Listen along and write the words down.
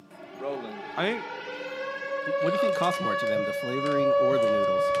I think. What do you think costs more to them, the flavoring or the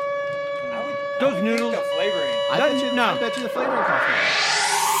noodles? Those noodles. The flavoring. I bet you the flavoring costs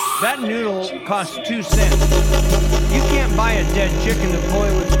more. That noodle costs 2 cents. You can't buy a dead chicken to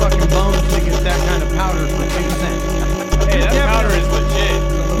boil its fucking bones to get that kind of powder for 2 cents. Hey, that powder is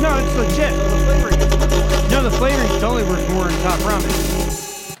legit. No, it's legit. No, the flavoring's totally worth more in top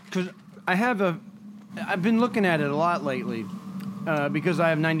ramen. Because I've been looking at it a lot lately. Because I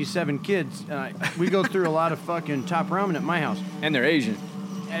have 97 kids. We go through a lot of fucking top ramen at my house. And they're Asian.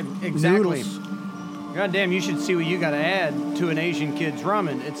 Exactly. Noodles. God damn, you should see what you got to add to an Asian kid's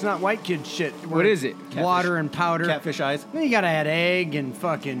ramen. It's not white kid shit. What is it? Water and powder. Catfish eyes. Then you got to add egg and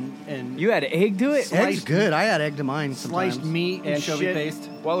fucking and You add egg to it? Sliced- Egg's good. I add egg to mine sometimes. sliced meat and Anchovy shit. paste.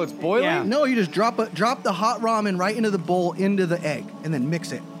 While it's boiling? Yeah. No, you just drop the hot ramen right into the bowl, into the egg, and then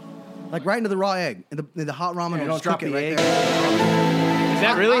mix it. Like right into the raw egg. And the hot ramen Yeah, will don't just drop cook it the right egg. there. Is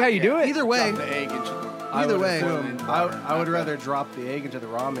that really how you do it? Either way. Drop the egg into the Either way. I would rather drop the egg into the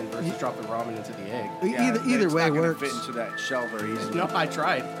ramen versus drop the ramen into the egg. Either it's way not gonna works. fit into that shell very easily. No, I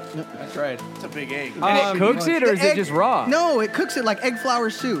tried. It's a big egg. And it cooks it, or is it just raw? No, it cooks it like egg flour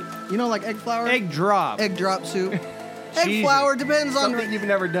soup. You know, like egg flour? Egg drop. Egg drop soup. Egg Jesus. flour depends on Something you've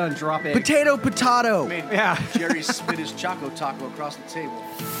never done. Drop egg. potato. Made Yeah. Jerry spit his Choco Taco across the table.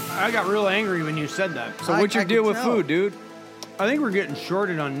 I got real angry when you said that. So what's your I deal can with tell. food, dude? I think we're getting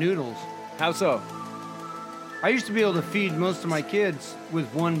shorted on noodles. How so? I used to be able to feed most of my kids with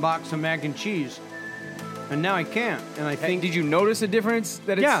 1 box of mac and cheese. And now I can't. And I think... Did you notice a difference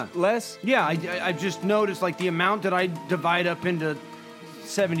that it's Yeah. less? Yeah, I just noticed, like, the amount that I divide up into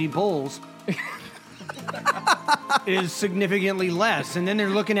 70 bowls is significantly less. And then they're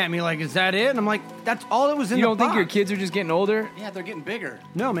looking at me like, is that it? And I'm like, that's all that was in You the don't think your box. kids are just getting older? Yeah, they're getting bigger.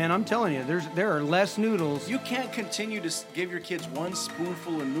 No, man, I'm telling you, there are less noodles. You can't continue to give your kids 1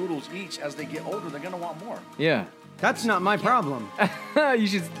 spoonful of noodles each. As they get older, they're gonna want more. Yeah. That's not my problem.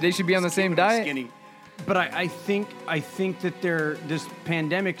 They should be on the same diet. Skinny. But I think that this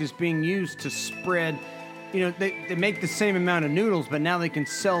pandemic is being used to spread. You know, they make the same amount of noodles, but now they can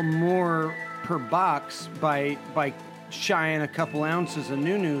sell more per box by shying a couple ounces of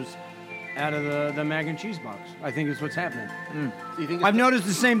new-news out of the mac and cheese box. I think is what's happening. Do you think I've noticed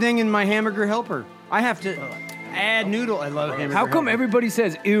the same thing in my hamburger helper. I have to add noodle. I love hamburger. How come helper. everybody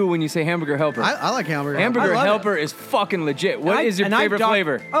says ew when you say hamburger helper? I like hamburger. Hamburger I love helper is fucking legit. What is your And I favorite doc-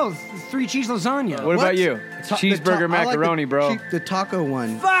 flavor? Oh, 3 cheese lasagna. What about you? Ta- the Cheeseburger ta- I like macaroni, bro. The taco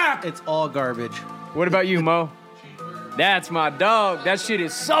one. Fuck! it's all garbage? What about you, Mo? That's my dog. That shit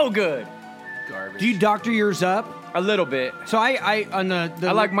is so good. Garbage. Do you doctor yours up? A little bit. So I on the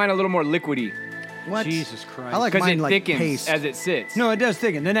I like mine a little more liquidy What? Jesus Christ. I like because mine it like thickens paste. as it sits. No, it does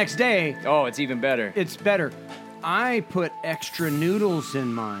thicken. The next day, Oh, it's even better. it's better. I put extra noodles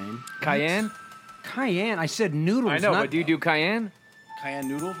in mine. Cayenne? Cayenne. I said noodles. I know, not, but do you do cayenne? Cayenne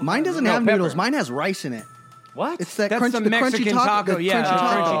noodle. Mine doesn't No, have pepper. noodles. Mine has rice in it. What? It's that That's crunchy, the the Mexican crunchy taco. The yeah, crunchy the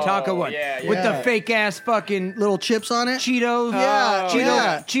taco. crunchy taco one yeah, with the yeah. fake ass fucking Little chips on it. Cheetos. Yeah, Cheeto,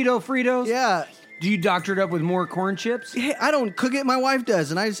 yeah. Cheeto Fritos. Yeah. Do you doctor it up with more corn chips? Hey, I don't cook it. My wife does,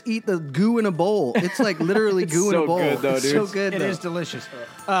 and I just eat the goo in a bowl. It's like literally goo in so a bowl. good, though, it's dude. so good. It though. is delicious.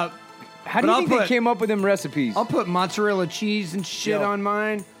 How do but you I'll think they put- came up with them recipes? I'll put mozzarella cheese and shit Yo. on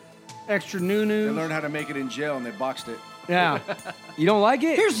mine. Extra They new. learned how to make it in jail and they boxed it. Yeah. You don't like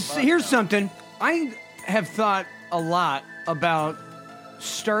it? Here's something. I have thought a lot about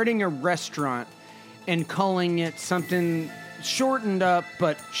starting a restaurant and calling it something shortened up,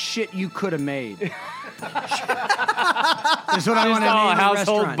 but shit you could have made. Is what I want to all name a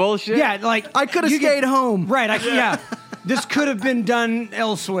household restaurant. bullshit? Yeah, like I could have you stayed get- home. Right. Yeah. This could have been done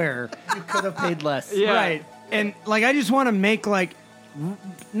elsewhere. You could have paid less. Yeah. Right. And like I just want to make like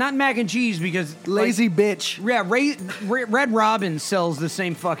not mac and cheese because Lazy bitch. Yeah, Red Robin sells the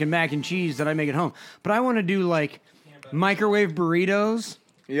same fucking mac and cheese that I make at home. But I want to do like microwave burritos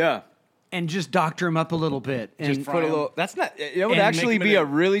Yeah. and just doctor them up a little bit. And Just put a little. That's not. It would And actually make 'em be in a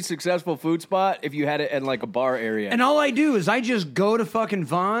really successful food spot if you had it in like a bar area. and all I do is I just go to fucking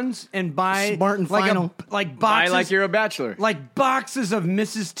Vaughn's and buy Smart and like Final. like Buy boxes like you're a bachelor. like boxes of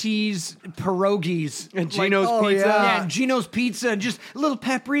Mrs. T's pierogies And Like- Gino's oh, Pizza. Yeah, Gino's Pizza, and just a little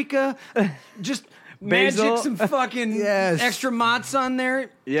paprika, just Basil. magic some fucking Yes. extra mozz on there.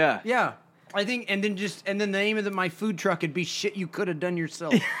 Yeah. Yeah. I think, and then the name of my food truck would be shit you could have done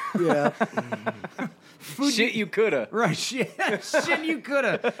yourself. Yeah. Shit, you coulda. Right, shit you could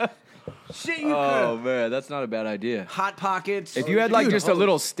have. Shit you could Oh have. man, that's not a bad idea. Hot Pockets. If you had like just a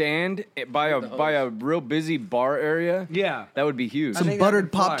little stand by a real busy bar area, Yeah. that would be huge. I think that Buttered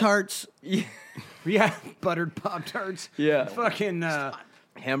would fly. Pop Tarts. Yeah, buttered Pop-Tarts. Yeah. Fucking,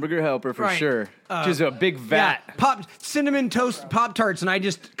 Hamburger Helper for Right. sure. Just a big vat. Yeah, cinnamon toast Pop-Tarts, and I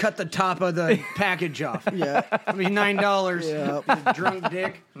just cut the top of the package off. Yeah. I mean, $9. Yeah. Drunk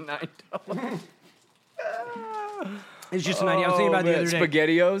dick. $9. It's just an idea. I was thinking about it the other day.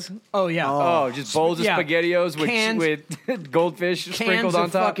 SpaghettiOs. Oh, yeah. Oh, just bowls of yeah. SpaghettiOs Cans- with goldfish Cans sprinkled on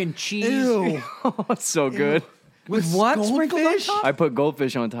of top. fucking cheese. Ew. Oh, it's so good. With what? Sprinkled on goldfish? top? I put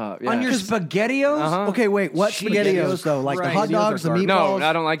goldfish on top. Yeah. On your SpaghettiOs? Uh-huh. Okay, wait. What Jeez. SpaghettiOs though? Like the Right. hot dogs, the Those are meatballs. No,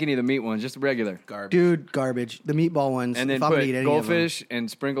 I don't like any of the meat ones. Just regular. Garbage. Dude, garbage. The meatball ones. And then if I'm put gonna eat any goldfish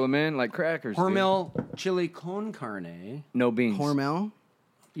and sprinkle them in like crackers. dude. Hormel chili con carne. No beans. of them. Hormel.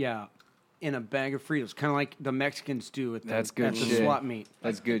 Yeah. In a bag of Fritos. Kind of like the Mexicans do at the, That's good at the shit. swap meet.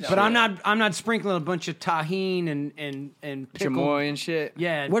 That's good. But shit. I'm not sprinkling a bunch of tahine and pickle. chamoy and shit.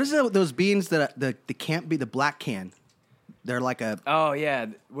 Yeah. What is it, those beans that the can't be the black can? They're like a Oh yeah.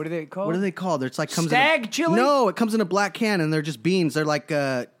 What are they called? what are they called? It's like comes Stag in a, chili? No, it comes in a black can and they're just beans. They're like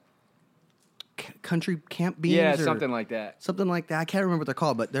country camp beans. Yeah, or something like that. something like that. I can't remember what they're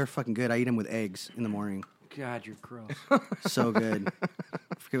called, but they're fucking good. I eat them with eggs in the morning. God, you're gross. So good. I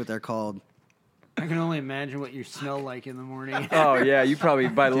forget what they're called. I can only imagine what you smell like in the morning. Oh yeah, you probably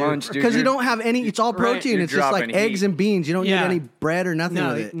by lunch, dude. Because you you're- don't have any. It's all protein. You're It's just like dropping eggs heat. and beans. You don't Yeah. need any bread or nothing No,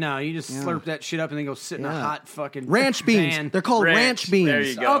 with it. no, you just Yeah. slurp that shit up and then go sit in a Yeah. hot fucking Ranch beans. van. They're called ranch beans. There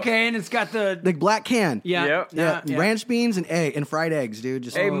you go. Okay, and it's got the black can. yeah, Yep. Yeah, ranch beans and egg and fried eggs, dude.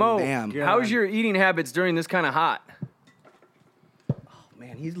 Just Hey Mo, bam. God. how's your eating habits during this kind of hot?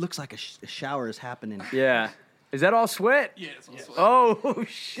 Man, he looks like a shower is happening. Yeah. Is that all sweat? Yeah, it's all sweat. Oh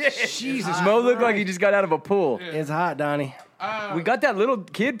shit! Jesus Mo looked like he just got out of a pool. It's hot, Donnie. We got that little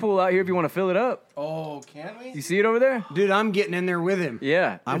kid pool out here if you want to fill it up. Oh, can we? You see it over there? dude. I'm getting in there with him.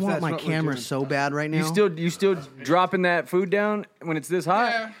 Yeah. I If want that's my what we're camera doing. so bad right now. You still dropping that food down when it's this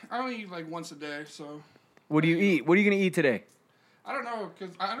hot? Yeah, I only eat like once a day, so What do you eat? What are you gonna eat today? I don't know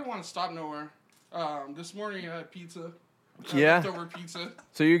because I don't want to stop nowhere. This morning I had pizza. Yeah? Leftover pizza.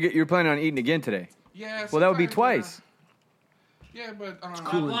 So you're planning on eating again today? Yeah. Well, that would be sometimes, twice. Yeah, but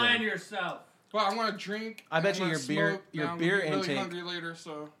Stop lying to yourself. well, I want to drink. I bet I'm you gonna your beer- smoke, your and I'm beer gonna be really intake- hungry later,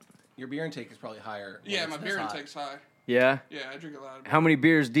 so Your beer intake is probably higher. when yeah, it's my this beer hot. intake's high. Yeah. Yeah, I drink a lot. How many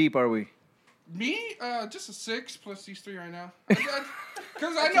beers deep are we? Me, just a 6 plus these 3 right now.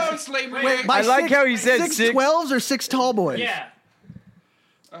 Because I know it's Labor Day. Wait, I like how he said six six. 12s or 6 tall boys. Yeah.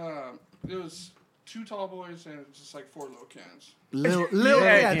 It was 2 tall boys and just like 4 little cans. Little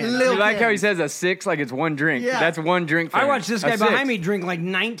Hey, yeah, you little like how he cans. says a 6 like it's one drink? Yeah. That's one drink. For I him. watched this A guy 6. behind me drink like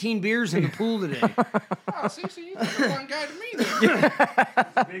 19 beers in the pool today. Oh, see, you the one guy to me then.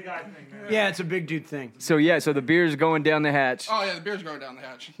 Big guy thing, man. Yeah, it's a big dude thing. So yeah, so the beer's going down the hatch. Oh yeah, the beer's going down the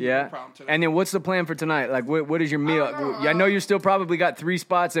hatch. Yeah. No problem today. And then what's the plan for tonight? Like, what is your meal? don't know. I know you still probably got 3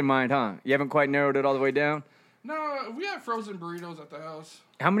 spots in mind, huh? You haven't quite narrowed it all the way down. No, we have frozen burritos at the house.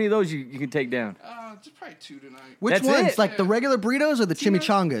 How many of those you can take down? Just probably 2 tonight. Which That's ones? it? Like the regular burritos or the Tino's?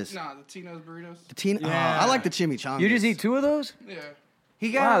 chimichangas? Nah, the Tino's burritos. Yeah. I like the chimichangas. You just eat 2 of those? Yeah.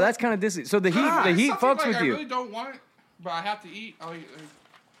 He got Wow, that's kind of dis. So the heat Something fucks like with I you. really don't want it, but I have to eat. I'll eat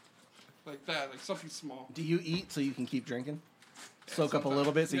like that, like something small. Do you eat so you can keep drinking? Soak up a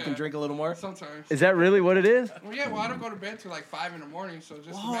little bit so you can Yeah. drink a little more? Sometimes. Is that really what it is? Well, yeah. Well, I don't go to bed till like 5 in the morning, so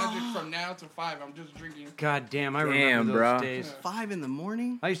just imagine from now to 5, I'm just drinking. God damn, I Damn, remember those bro. days. 5 in the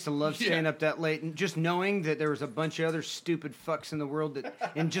morning? I used to love staying Yeah. up that late and just knowing that there was a bunch of other stupid fucks in the world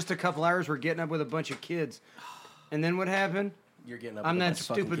that in just a couple hours were getting up with a bunch of kids. And then what happened? You're getting up I'm with a that bunch of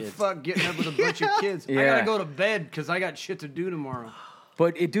fucking stupid kids. fuck getting up with a bunch of kids. I Yeah. gotta go to bed because I got shit to do tomorrow.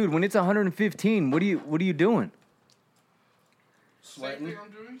 But dude, when it's 115, what are you doing? Same Sweating? thing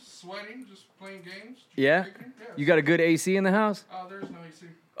I'm doing. Sweating, just playing games. Yeah? Drinking. Yeah. You got a good AC in the house? Oh, there's no AC.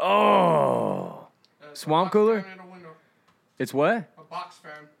 Oh, It's a Swamp box cooler? fan in a window. it's what? A box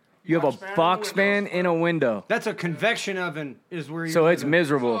fan. You have a box fan in a window, That's a convection oven, is where you. so it's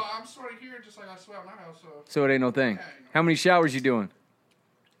miserable. So I'm sweating here just like I sweat at my house. So So it ain't no thing. How many showers you doing?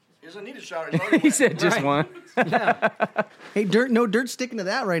 He doesn't need a shower. He's already He wet. said just one. Hey, no dirt sticking to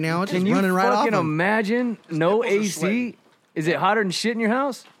that right now. It's Can just you running right off fucking him. imagine no nipples are AC? sweating. Is it hotter than shit in your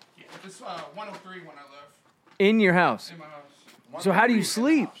house? it's 103 when I left In your house. in my house. So how do you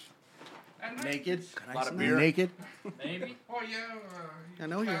sleep? At night, Naked? A lot of beer. Naked? Maybe. Oh yeah. I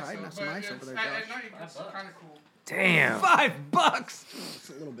know you're pass hiding out, some but ice it's- over there, At Josh. night, it's kind of cool. Damn, $5. Just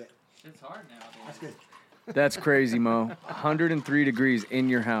a little bit. It's hard now. That's good. that's crazy, Mo. 103 degrees in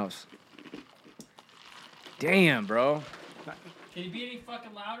your house. Damn, bro. Can you be any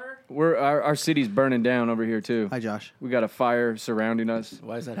fucking louder? Our city's burning down over here too. Hi, Josh. We got a fire surrounding us.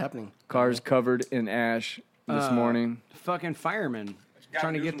 Why is that happening? Cars covered in ash this morning. Fucking firemen Gavin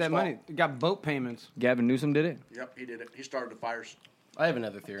trying to get Newsom's that fault. money. Got boat payments. Gavin Newsom did it. Yep, he did it. He started the fires. I have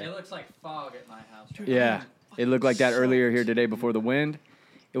another theory. It looks like fog at my house. Yeah, it looked like that earlier here today before the wind.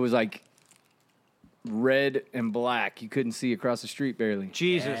 It was like red and black. You couldn't see across the street barely.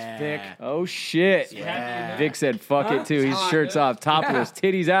 Jesus, Vic. Oh shit! Yeah. Vic said, "Fuck it too." His shirt's off, topless,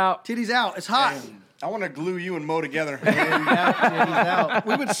 titties out. Titties out. It's hot. I want to glue you and Mo together.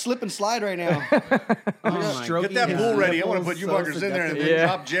 We would slip and slide right now. Get that pool ready. I want to put you buggers in there and then Yeah.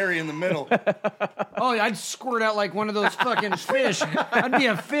 drop Jerry in the middle. Oh, I'd squirt out like one of those fucking fish. I'd be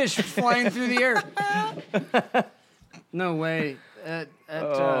a fish flying through the air. No way. That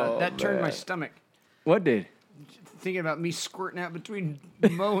turned my stomach. What did? Thinking about me squirting out between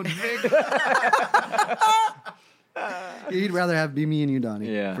Mo and Vic. He'd rather have be me and you,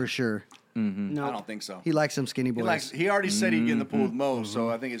 Donnie. Yeah. For sure. No. I don't think so. He likes some skinny boys. He already said he'd get in the pool with Mo, so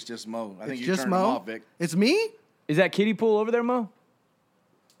I think it's just Mo. I think It's you just turned him Mo? off, Vic. It's me? Is that kiddie pool over there, Mo?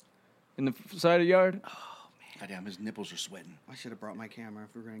 In the side of the yard? Goddamn, his nipples are sweating. I should have brought my camera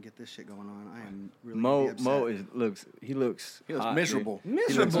if we're going to get this shit going on. I am really Mo upset. looks He looks hot, miserable. dude.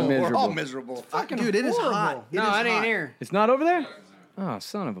 He looks We're all miserable. miserable. Fucking dude, it is hot. No, it ain't here. It's not over there? Oh,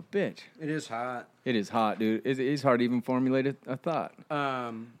 son of a bitch. It is hot. It is hot, dude. It's hard to even formulate a thought.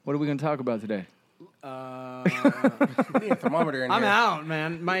 What are we going to talk about today? We need a thermometer in I'm here. out,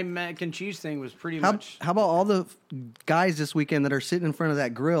 man. My mac and cheese thing was pretty How much. about all the guys this weekend that are sitting in front of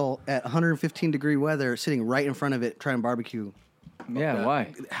that grill at 115-degree weather, sitting right in front of it, trying to barbecue? Yeah,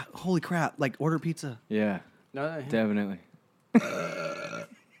 why? Holy crap! Like order pizza. Yeah, No, definitely.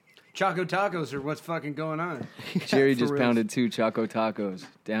 Choco tacos are what's fucking going on. Jerry for just reals. pounded 2 Choco Tacos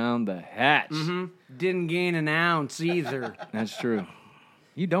down the hatch. Didn't gain an ounce either. That's true.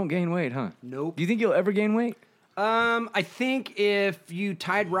 You don't gain weight, huh? Nope. Do you think you'll ever gain weight? I think if you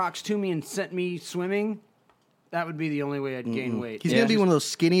tied rocks to me and sent me swimming, that would be the only way I'd gain weight. He's Yeah. gonna be one of those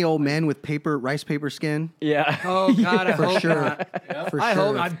skinny old men with rice paper skin. Yeah. Oh God, I For hope sure. not. For I sure.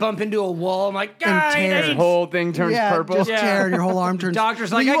 hope I bump into a wall. I'm like, tear. God, The whole thing turns purple. Just tear and your whole arm turns.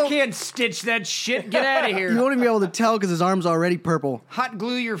 doctor's But like, you I won't- can't stitch that shit. Get out of You here. won't even be able to tell because his arm's already purple. Hot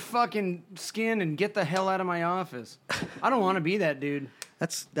glue your fucking skin and get the hell out of my office. I don't want to be that dude.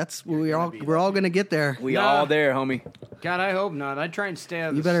 That's we're all gonna get there. We Nah. all there, homie. God, I hope not. I'd try and stay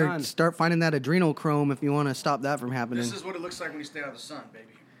out of You the better sun. start finding that adrenal chrome if you want to stop that from happening. This is what it looks like when you stay out of the sun, baby.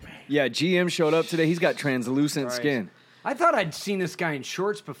 Yeah, GM showed up today. He's got translucent skin. I thought I'd seen this guy in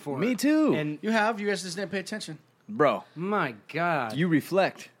shorts before. Me too. And You have? You guys just didn't pay attention. Bro, my God. you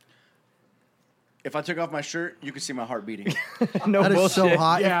reflect. If I took off my shirt, you could see my heart beating. No That is bullshit. so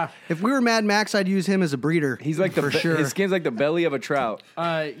hot. Yeah. If we were Mad Max, I'd use him as a breeder. He's like the for sure. His skin's like the belly of a trout.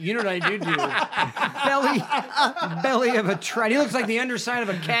 You know what I do? belly of a trout. He looks like the underside of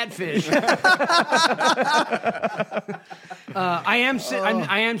a catfish. I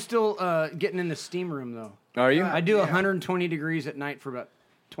am still getting in the steam room though. Are you? I do 120 degrees at night for about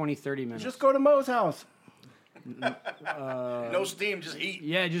 20, 30 minutes. Just go to Mo's house. No steam, just heat.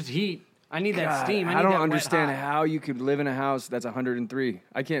 Yeah, just heat. I need that God, steam. I need don't that wet understand hot. how you could live in a house that's 103.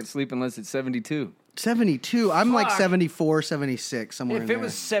 I can't sleep unless it's 72. 72. I'm like Fuck. 74, 76, somewhere in If there. it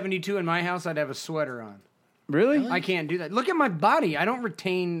was 72 in my house, I'd have a sweater on. Really? I can't do that. Look at my body. I don't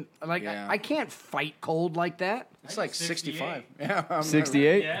retain like Yeah. I can't fight cold like that. It's like 65. 68. Yeah, I'm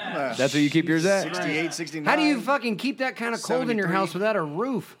 68? Yeah. That's where you keep yours at? 68, 69. How do you fucking keep that kind of cold in your 73. house without a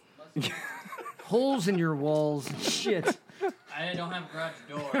roof? Holes in your walls. Shit. I don't have a garage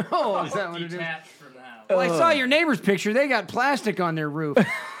door. Oh, is that what it is? Detached from the house. Well, I saw your neighbor's picture. They got plastic on their roof.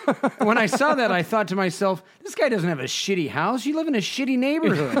 When I saw that, I thought to myself, this guy doesn't have a shitty house. You live in a shitty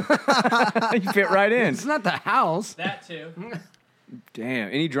neighborhood. You fit right in. It's not the house. That too. Damn.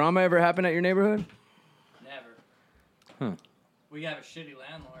 Any drama ever happen at your neighborhood? Never. We have a shitty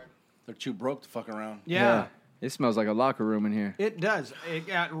landlord. They're too broke to fuck around. Yeah. It smells like a locker room in here. It does. It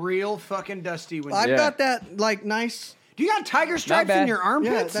got real fucking dusty when I've Yeah. got that like nice. Do you got tiger stripes bad. in your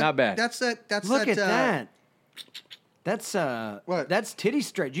armpits? Not bad. That's that. Look that, at that. That's What? That's titty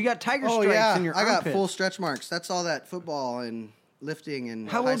stripes. You got tiger Oh stripes yeah, in your I got armpits. full stretch marks. That's all that football and lifting and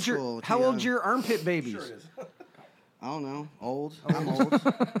How high old's school. your How old's your armpit babies? I don't know. Old. I'm old.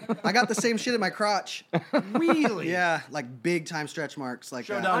 I got the same shit in my crotch. Really? Yeah, like big time stretch marks like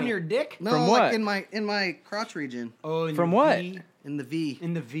that. On your dick? No, From like what? in my crotch region, Oh, in From your what? V? in the V.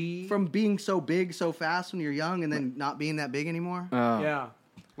 In the V. From being so big so fast when you're young and then not being that big anymore. Yeah.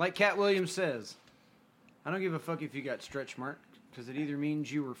 Like Cat Williams says, I don't give a fuck if you got stretch mark because it either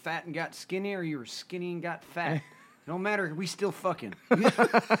means you were fat and got skinny or you were skinny and got fat. It don't matter. We still fucking.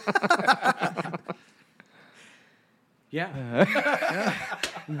 Yeah.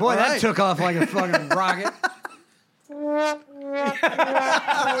 Boy, that right. took off like a fucking rocket.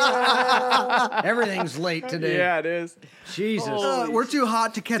 Everything's late today. Yeah, it is. Jesus. We're too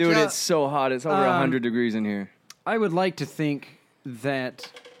hot to catch Dude, up. it's so hot. It's over 100 degrees in here. I would like to think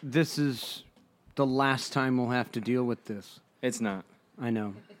that this is the last time we'll have to deal with this. It's not. I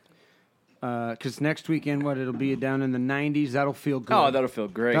know. Because next weekend, it'll be down in the 90s. That'll feel good. Oh, that'll feel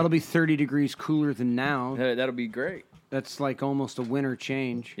great. That'll be 30 degrees cooler than now. That'll be great. That's like almost a winter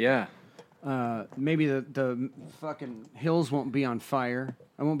change. Yeah. Maybe the fucking hills won't be on fire.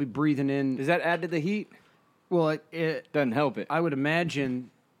 I won't be breathing in. Does that add to the heat? Well, it Doesn't help it. I would imagine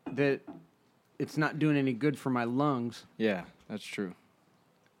that it's not doing any good for my lungs. Yeah, that's true.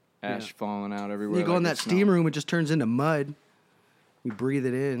 Ash Yeah. falling out everywhere. You go like in that it's steam snow. room, it just turns into mud. You breathe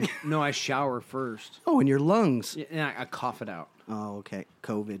it in. No, I shower first. Oh, in your lungs. Yeah, and I cough it out. Oh, okay.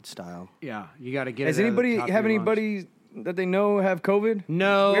 COVID style. Yeah, you got to get Does it out of the anybody top of have your lungs. anybody that they know have COVID?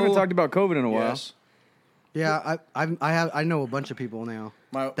 No. We haven't talked about COVID in a while. Yes. Yeah, I know a bunch of people now.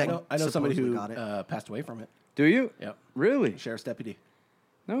 My, That I know somebody who supposedly got it. passed away from it. Do you? Yep. Really? Sheriff's deputy.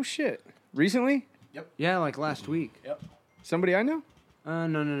 No shit. Recently? Yeah, like last week. Yep. Somebody I know?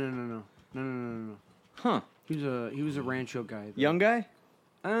 No. Huh. He was a Rancho guy. though. Young guy?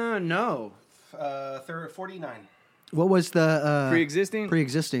 No. 49. What was the Pre-existing?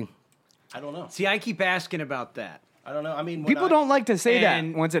 pre-existing? I don't know. See, I keep asking about that. I don't know. I mean, when People I- don't like to say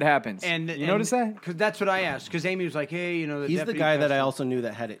And- that once it happens. And you notice that? Because that's what I asked. Because Amy was like, "Hey, the He's the deputy guy that passed I away." also knew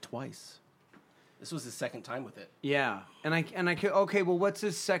that had it twice. This was his second time with it. Yeah, and I okay. Well, what's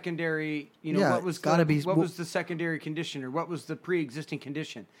his secondary? Yeah, what was it's gotta be- what was the secondary condition, or what was the pre-existing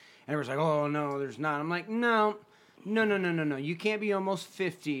condition? And everyone's like, "Oh no, there's not." I'm like, No. You can't be almost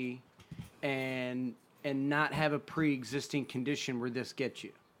 50 and not have a pre-existing condition where this gets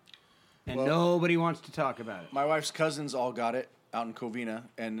you. And Well- nobody wants to talk about it. My wife's cousins all got it out in Covina,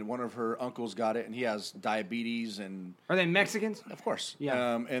 and one of her uncles got it, and he has diabetes, and Are they Mexicans? of course,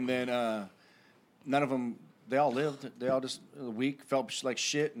 Yeah. And then none of them. They all lived. They all just a week felt like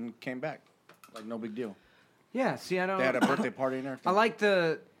shit and came back, like no big deal. Yeah. See, I don't. They had a birthday party and everything. I like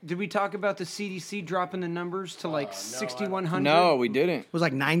the. Did we talk about the CDC dropping the numbers to like 6,100? No, we didn't. It was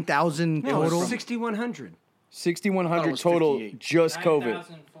like 9,000 No, total. 6,100. 6,100 was total 58. just COVID.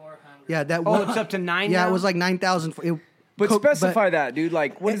 9,400. Yeah, that Oh, one. it's up to 9 Yeah, now? it was like 9,000. But specify that, dude.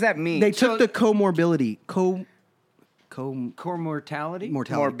 Like, what does that mean? They So- took the comorbidity. Core mortality?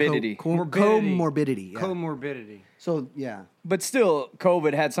 Mortality. Morbidity. Comorbidity. Yeah. Comorbidity. So, yeah. But still,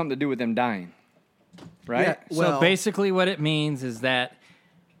 COVID had something to do with them dying, right? Yeah, well, So basically, what it means is that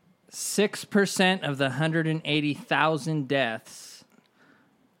 6% of the 180,000 deaths,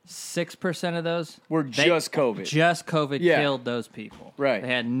 6% of those Were just COVID. Just COVID Yeah. killed those people. Right. They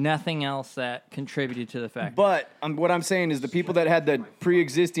had nothing else that contributed to the fact. But what I'm saying is the people that had the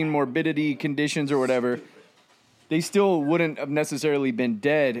pre-existing morbidity conditions or whatever, they still wouldn't have necessarily been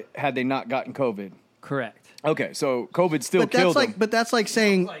dead had they not gotten COVID. Correct. Okay, so COVID still but killed that's like, them. but that's like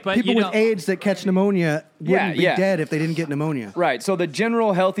saying But people you with don't- AIDS that catch pneumonia wouldn't be yeah. dead if they didn't get pneumonia. Right, so the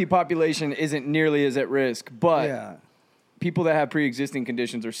general healthy population isn't nearly as at risk, but Yeah. people that have pre-existing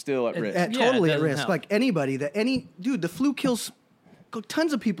conditions are still at risk. Yeah, Totally it at doesn't risk. help. Like anybody dude, the flu kills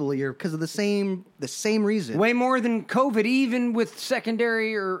tons of people a year because of the same reason. Way more than COVID, even with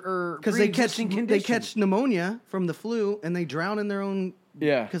secondary or Because they catch pre-existing conditions. they catch pneumonia from the flu and they drown in their own.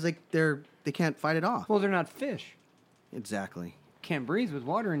 Yeah. Because they can't fight it off. Well, they're not fish. Exactly. Can't breathe with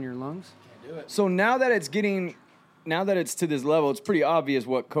water in your lungs. So now that it's to this level, it's pretty obvious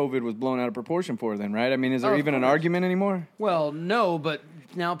what COVID was blown out of proportion for then, right? I mean, is there Of even an course. argument anymore? Well, no, but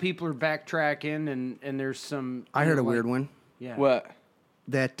now people are backtracking, and there's some. I heard a weird one Yeah. What?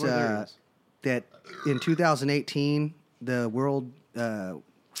 that Well, there it is. that in 2018 the World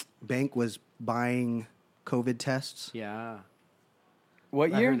Bank was buying COVID tests. Yeah.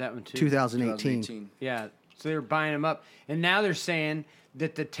 What I year? heard that one too. 2018. Yeah. So they were buying them up, and now they're saying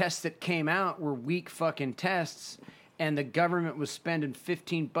that the tests that came out were weak fucking tests, and the government was spending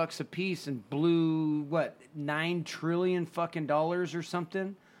 $15 a piece and blew what $9 trillion fucking dollars or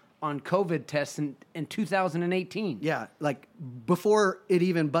something on COVID tests in 2018. Yeah, like before it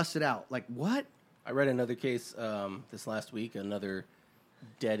even busted out. Like what? I read another case this last week. Another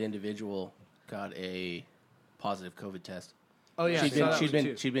dead individual got a positive COVID test. Oh yeah, I saw that one,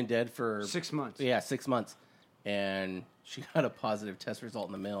 too. She'd been dead for 6 months. Yeah, 6 months, and she got a positive test result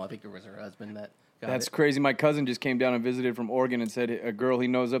in the mail. I think it was her husband that got That's it. crazy. My cousin just came down and visited from Oregon and said a girl he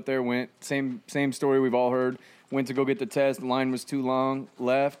knows up there went, same story we've all heard, went to go get the test, the line was too long,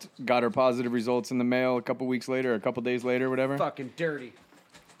 left, got her positive results in the mail a couple weeks later, or a couple days later, whatever. Fucking dirty.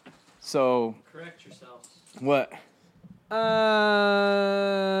 So, Correct yourselves. what?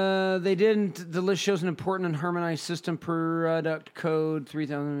 They didn't. The list shows an important and harmonized system product code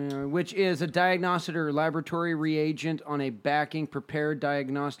 3000, which is a diagnostic or laboratory reagent on a backing, prepared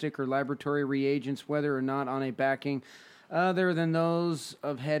diagnostic or laboratory reagents, whether or not on a backing other than those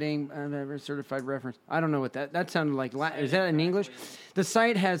of heading certified reference. I don't know what that sounded like. Is that in English? The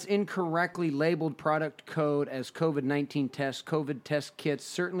site has incorrectly labeled product code as COVID-19 test. COVID test kits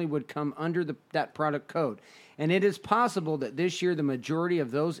certainly would come under that product code. And it is possible that this year the majority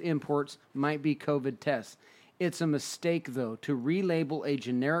of those imports might be COVID tests. It's a mistake, though, to relabel a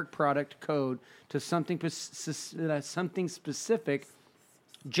generic product code to something specific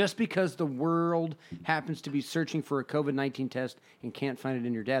just because the world happens to be searching for a COVID-19 test and can't find it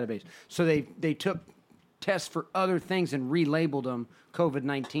in your database. So they took tests for other things and relabeled them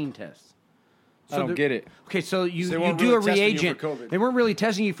COVID-19 tests. I don't get it. Okay, so you they do weren't a really testing you reagent. for COVID. They weren't really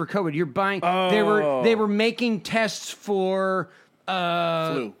testing you for COVID. You're buying. They were making tests for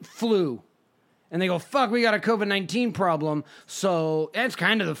flu. And they go, fuck, we got a COVID-19 problem, so that's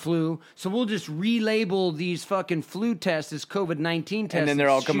kind of the flu. So we'll just relabel these fucking flu tests as COVID-19 tests. And then they're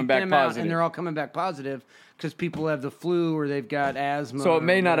all coming shoot back them out, positive. and they're all coming back positive because people have the flu or they've got asthma. So it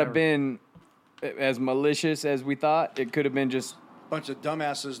may or not have whatever. been as malicious as we thought. It could have been just Bunch of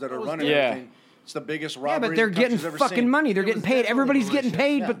dumbasses that are running Yeah. everything. It's the biggest robbery. Yeah, but they're the getting country's ever fucking seen. money. They're getting paid. Everybody's getting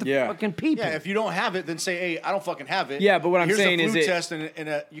paid, but the Yeah. fucking people. Yeah, if you don't have it, then say, "Hey, I don't fucking have it." Yeah, but what I'm Here's saying a is flu it- test,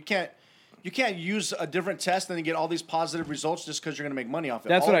 and you can't use a different test and then get all these positive results just because you're going to make money off it.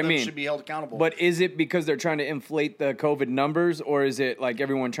 That's all what of I them mean. Should be held accountable. But is it because they're trying to inflate the COVID numbers, or is it like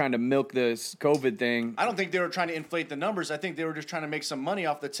everyone trying to milk this COVID thing I don't think they were trying to inflate the numbers. I think they were just trying to make some money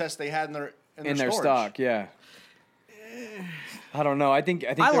off the tests they had in their their storage. stock? Yeah. I don't know. I think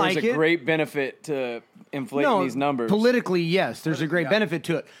I there like was a it. great benefit to inflating these numbers. Politically, yes, there's a great benefit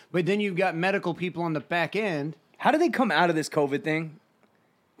to it. But then you've got medical people on the back end. How do they come out of this COVID thing?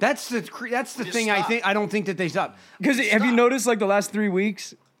 That's the thing. stop. I don't think that they stop. Because have you noticed, like the last 3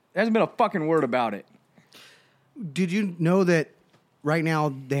 weeks, there hasn't been a fucking word about it. Did you know that right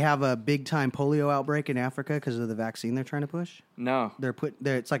now they have a big time polio outbreak in Africa because of the vaccine they're trying to push? No.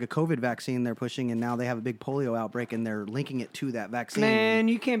 It's like a COVID vaccine they're pushing, and now they have a big polio outbreak, and they're linking it to that vaccine. Man,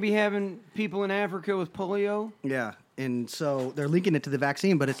 you can't be having people in Africa with polio. Yeah, and so they're linking it to the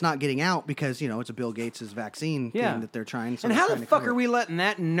vaccine, but it's not getting out because it's a Bill Gates' vaccine Yeah. thing that they're trying. So And they're how trying the to fuck cover are it. we letting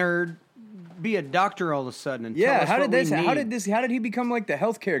that nerd be a doctor all of a sudden? And tell Yeah. us How what did we this? How need? did this? How did he become like the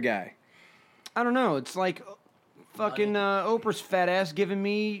healthcare guy? I don't know. It's like fucking Oprah's fat ass giving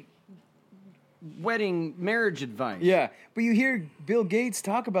me wedding marriage advice. Yeah, but you hear Bill Gates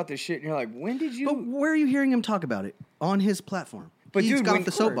talk about this shit, and you're like, when did you? But where are you hearing him talk about it? On his platform. But He's dude, got when- off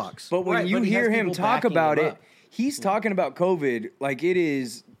the soapbox. But when Right, you but he hear has him people talk backing about him it, up. he's talking about COVID like it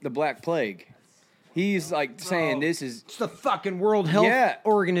is the Black Plague. He's like saying this is It's the fucking World Health Yeah.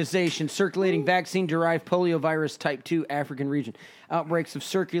 Organization circulating vaccine-derived poliovirus type 2 African region. Outbreaks of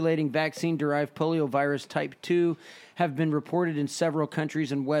circulating vaccine-derived poliovirus type 2 have been reported in several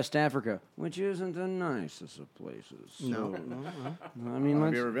countries in West Africa, which isn't the nicest of places. No. I mean,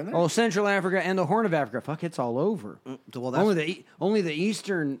 Have you ever been there? Oh, Central Africa and the Horn of Africa. Fuck, it's all over. Well, that's Only the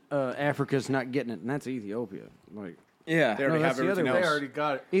Eastern Africa's not getting it, and that's Ethiopia. Like yeah. They already No, have that's the other everything way. else. They already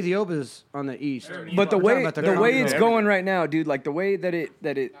got it. Ethiopia's on the east. But the We're talking way about the the way continent. it's going right now, dude, like the way that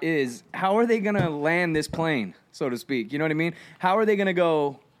it is, how are they gonna land this plane, so to speak? You know what I mean? How are they gonna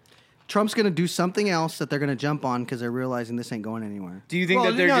go? Trump's going to do something else that they're going to jump on because they're realizing this ain't going anywhere. Do you think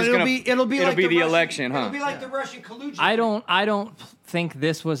Well, that they're no, just it'll gonna? be like the Russian- election, huh? It'll be like the Russian collusion. I don't think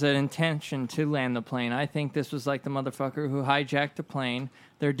this was an intention to land the plane. I think this was like the motherfucker who hijacked the plane.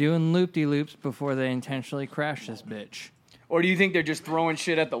 They're doing loop-de-loops before they intentionally crash this bitch. Or do you think they're just throwing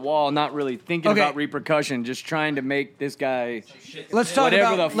shit at the wall, not really thinking Okay. about repercussion, just trying to make this guy? Let's talk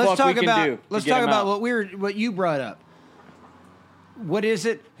Whatever about. the Let's fuck talk we can about. do to Let's get talk him about out. what you brought up. What is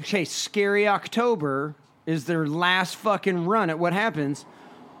it? Okay, Scary October is their last fucking run at what happens.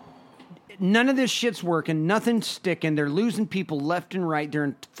 None of this shit's working. Nothing's sticking. They're losing people left and right. They're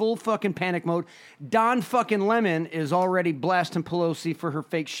in full fucking panic mode. Don fucking Lemon is already blasting Pelosi for her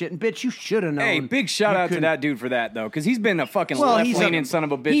fake shit. And bitch, you should have known. Hey, big shout You out to couldn't- that dude for that though, because he's been a fucking Well, he's left-leaning a- son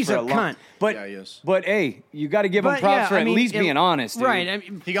of a bitch he's for a a long. cunt. But Yeah, he is. But hey, you got to give him But, props yeah, for I at mean, least being honest, dude. Right. I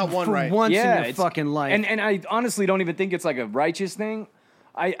mean, He got one for right. once in Yeah, your it's- fucking life. And I honestly don't even think it's like a righteous thing.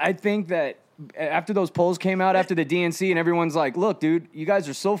 I think that after those polls came out after the DNC and everyone's like, look, dude, you guys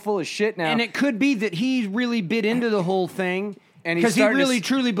are so full of shit now. And it could be that he really bit into the whole thing And he's because he starting to really s-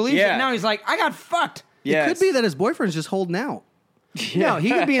 truly believes it. Yeah. And now he's like, I got fucked. Yes. It could be that his boyfriend's just holding out. No,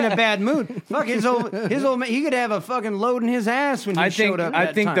 he could be in a bad mood. Fuck his old man. He could have a fucking load in his ass when he showed up.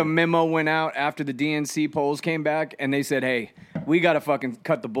 I think the memo went out after the DNC polls came back, and they said, "Hey, we got to fucking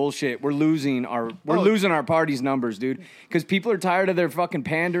cut the bullshit. We're losing our party's numbers, dude, because people are tired of their fucking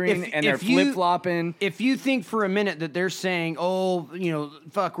pandering and their flip flopping." If you think for a minute that they're saying, "Oh,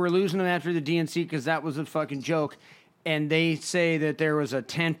 fuck, we're losing them after the DNC because that was a fucking joke," and they say that there was a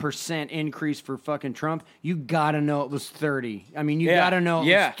 10% increase for fucking Trump, you gotta know it was 30. I mean, you gotta know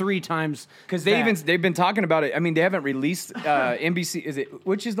it was 3 times because they've been talking about it. I mean, they haven't released NBC.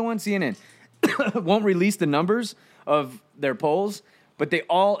 Which is the one? CNN won't release the numbers of their polls, but they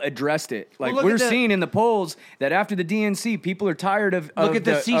all addressed it. Like we're seeing in the polls that after the DNC, people are tired of. Look at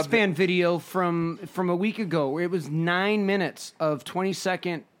the C-SPAN video from a week ago, where it was 9 minutes of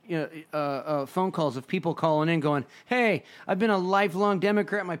 20-second. Phone calls of people calling in going, "Hey, I've been a lifelong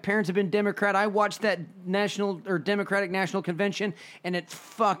Democrat. My parents have been Democrat. I watched that Democratic National Convention, and it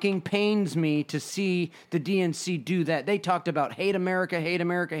fucking pains me to see the DNC do that. They talked about hate America, hate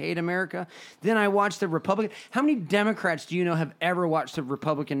America, hate America. Then I watched the Republican. How many Democrats do you know have ever watched the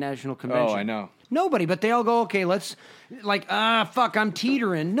Republican National Convention? Oh, I know. Nobody, but they all go, okay, let's, fuck, I'm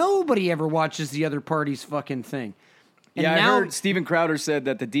teetering. Nobody ever watches the other party's fucking thing. And I now, heard Steven Crowder said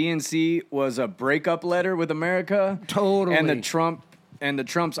that the DNC was a breakup letter with America. Totally. And the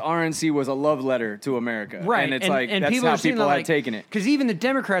Trump's RNC was a love letter to America. Right. And it's and that's how people had taken it. Because even the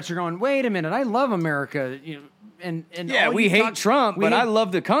Democrats are going, wait a minute, I love America. And we hate Trump, but I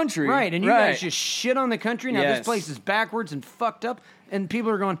love the country. Right. And you guys just shit on the country. Now this place is backwards and fucked up. And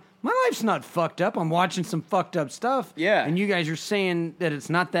people are going, my life's not fucked up. I'm watching some fucked up stuff. Yeah. And you guys are saying that it's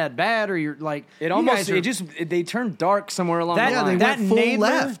not that bad, or you're like, they turned dark somewhere along the line. They went full Nadler,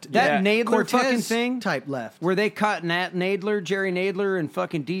 left. That Nadler Cortez fucking thing. Type left. Where they caught Nadler, Jerry Nadler in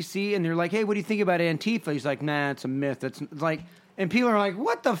fucking D.C., and they're like, hey, what do you think about Antifa? He's like, nah, it's a myth. It's like, and people are like,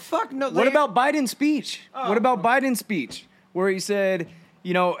 what the fuck? No. What about Biden's speech? Where he said,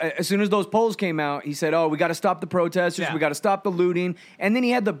 as soon as those polls came out, he said, we got to stop the protesters. We got to stop the looting. And then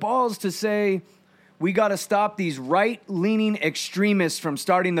he had the balls to say, we got to stop these right-leaning extremists from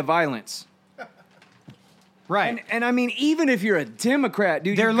starting the violence. Right. And I mean, even if you're a Democrat,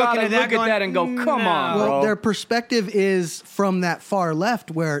 dude, they're you gotta looking at look at that and go, come on, bro. Well, their perspective is from that far left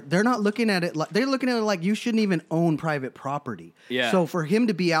where they're not looking at it they're looking at it like you shouldn't even own private property. Yeah. So for him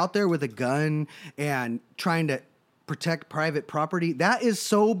to be out there with a gun and trying to protect private property, that is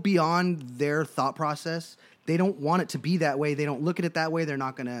so beyond their thought process. They don't want it to be that way. They don't look at it that way. They're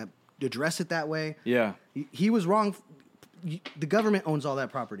not going to address it that way. Yeah. He was wrong. The government owns all that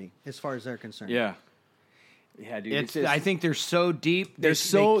property as far as they're concerned. Yeah. Yeah, dude. I think they're so deep.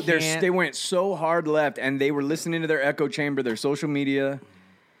 They went so hard left, and they were listening to their echo chamber, their social media,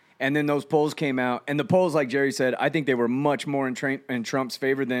 and then those polls came out. And the polls, like Jerry said, I think they were much more in Trump's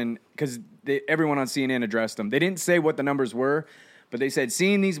favor than because everyone on CNN addressed them. They didn't say what the numbers were, but they said,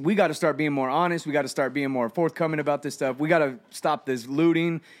 seeing these, we got to start being more honest. We got to start being more forthcoming about this stuff. We got to stop this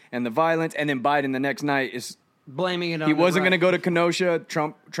looting and the violence. And then Biden the next night is blaming it on he wasn't going to go to Kenosha.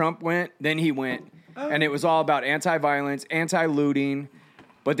 Trump went, then he went. And it was all about anti-violence, anti-looting,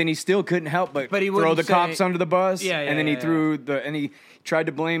 but then he still couldn't help but throw the cops under the bus. And then he tried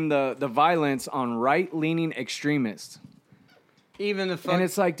to blame the violence on right-leaning extremists. And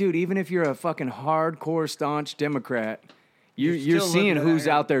it's like, dude, even if you're a fucking hardcore, staunch Democrat, you're seeing who's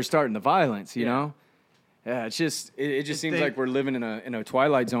out there starting the violence, you know? Yeah, it just seems like we're living in a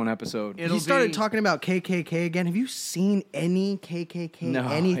Twilight Zone episode. He started talking about KKK again. Have you seen any KKK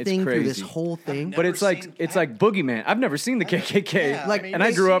anything through this whole thing? But it's like Boogeyman. I've never seen the KKK. Yeah,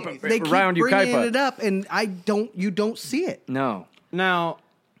 I grew up they around keep bringing Yucaipa. it up, and you don't see it. No. Now,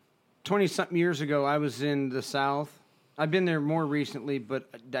 20-something years ago, I was in the South. I've been there more recently, but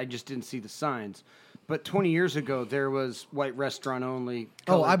I just didn't see the signs. But 20 years ago, there was white restaurant only.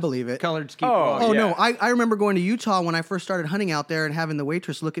 I believe it. Coloreds keep walking. Oh, no. I remember going to Utah when I first started hunting out there and having the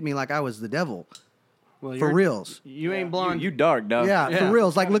waitress look at me like I was the devil. Well, for reals. You ain't blonde. You dark, dog. Yeah, for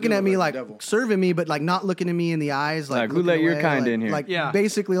reals. Like looking at me like devil. Serving me, but like not looking at me in the eyes. Like who let looking your away, kind like, in here? Like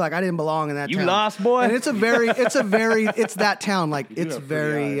basically like I didn't belong in that You town. lost, boy? And it's that town. Like it's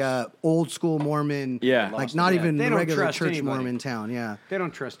very old school Mormon. Yeah. Like not even They the don't regular trust church anybody. Mormon town. Yeah. They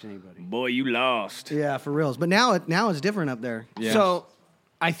don't trust anybody. Boy, you lost. Yeah, for reals. But now it's different up there. Yeah. So,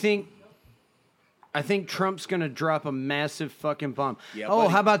 I think Trump's going to drop a massive fucking bomb. Yeah, how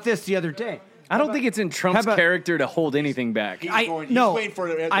buddy. about this the other day? I don't think it's in Trump's character to hold anything back. He's I- waiting for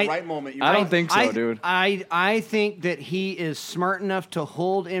it at the right moment. You're I don't right. think so, dude. I think that he is smart enough to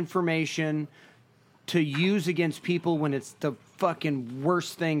hold information to use against people when it's the fucking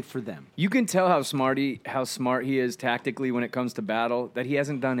worst thing for them. You can tell how smart he is tactically when it comes to battle. That he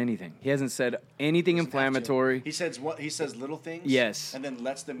hasn't done anything. He hasn't said anything inflammatory. He says little things. Yes. And then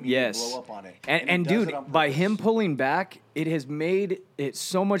lets the media Yes. blow up on it. And he does dude, it on by purpose. him pulling back, it has made it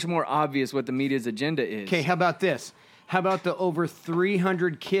so much more obvious what the media's agenda is. Okay, how about this? How about the over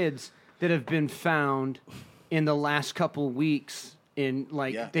 300 kids that have been found in the last couple weeks in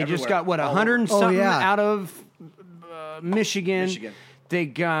they just everywhere. got what All 100 and over. Oh, something yeah. out of Michigan. They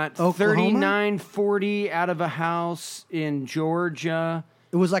got Oklahoma? 3940 out of a house in Georgia.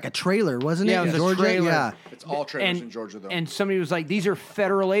 It was like a trailer, wasn't it? Yeah, it was in a Georgia? trailer. Yeah. It's all trailers in Georgia, though. And somebody was like, these are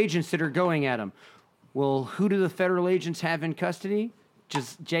federal agents that are going at them. Well, who do the federal agents have in custody?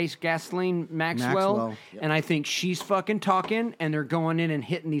 Just Jace Gasoline Maxwell. And I think she's fucking talking, and they're going in and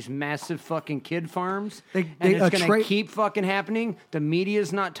hitting these massive fucking kid farms. And it's going to keep fucking happening. The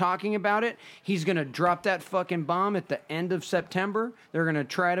media's not talking about it. He's going to drop that fucking bomb at the end of September. They're going to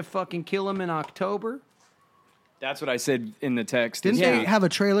try to fucking kill him in October. That's what I said in the text. Didn't Yeah. they have a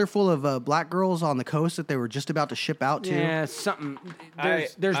trailer full of black girls on the coast that they were just about to ship out to? Yeah, something. I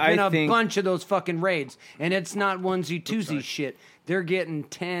There's been a think- bunch of those fucking raids, and it's not onesie twosie shit. They're getting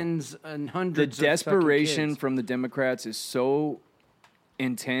tens and The hundreds. desperation of kids. from the Democrats is so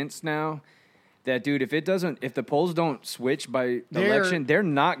intense now that, dude, if the polls don't switch by election, they're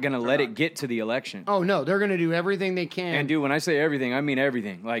not gonna let it get to the election. Oh no, they're gonna do everything they can. And dude, when I say everything, I mean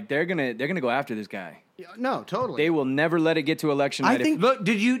everything. Like they're gonna go after this guy. No, totally. They will never let it get to election I night. think- Look,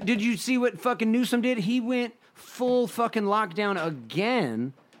 did you see what fucking Newsom did? He went full fucking lockdown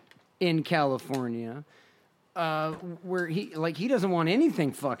again in California, where he doesn't want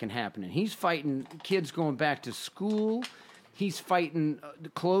anything fucking happening. He's fighting kids going back to school. He's fighting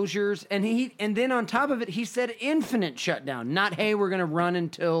closures, and then on top of it, he said infinite shutdown. Not hey, we're gonna run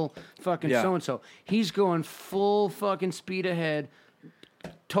until fucking Yeah. so and so. He's going full fucking speed ahead,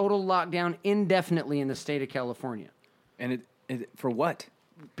 total lockdown indefinitely in the state of California. And it for what?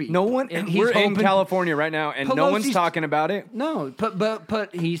 No one. And he's We're in hoping- California right now, and no one's Pelosi's- talking about it. No,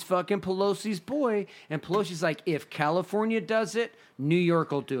 but he's fucking Pelosi's boy, and Pelosi's like, if California does it, New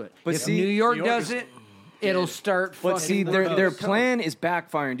York will do it. But if see, New York New York does is- it, it'll start. But fucking see, their working. plan is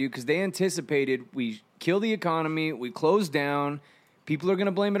backfiring, dude, because they anticipated we kill the economy, we close down, people are going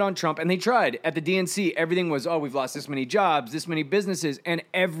to blame it on Trump, and they tried. At the DNC, everything was, oh, we've lost this many jobs, this many businesses, and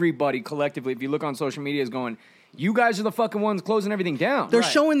everybody collectively, if you look on social media, is going, you guys are the fucking ones closing everything down. They're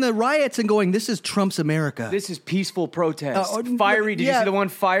showing the riots and going, this is Trump's America. This is peaceful protest. or- Fiery. Did you yeah, see the one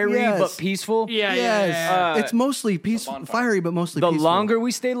fiery yes. but peaceful? Yeah, yes. It's mostly peaceful, fiery, but mostly The peaceful. longer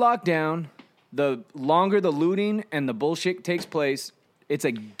we stay locked down, the longer the looting and the bullshit takes place. It's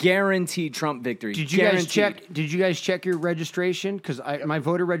a guaranteed Trump victory. Did you guys Guaranteed. check? Did you guys check your registration? Because my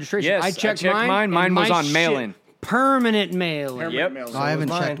voter registration. Yes, I checked mine. and Mine was my on shit- mail-in. Permanent mail-in. Yep. Mail. Oh, I haven't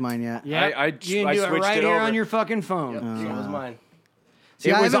was checked mine. mine yet. Yeah, I you can I do it switched right it here over. on your fucking phone. So was mine. See,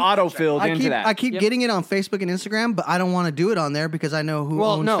 It I was haven't- auto-filled into that. I keep getting it on Facebook and Instagram, but I don't want to do it on there because I know who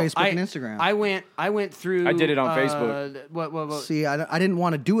owns Facebook and Instagram. I went through. I did it on Facebook. What? See, I didn't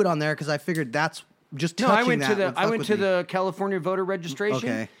want to do it on there because I figured that's just No, touching I went that to the would fuck with me. the California voter registration.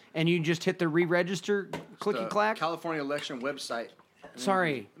 Okay. And you just hit the re-register, clicky clack. California election website.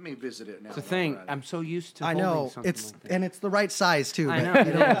 Sorry, Let me visit it now. it's a thing. I'm so used to. I holding know something it's like that. and it's the right size too. I but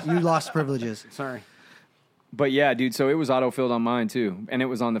know, you, it you lost privileges. Sorry. But yeah, dude, so it was auto-filled on mine too, and it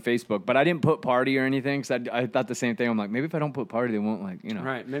was on the Facebook. But I didn't put party or anything because I thought the same thing. I'm like, maybe if I don't put party, they won't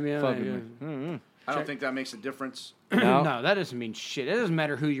Right? Maybe. fuck with me. I don't think that makes a difference. No. No, that doesn't mean shit. It doesn't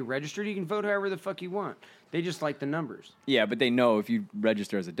matter who you registered. You can vote however the fuck you want. They just like the numbers. Yeah, but they know if you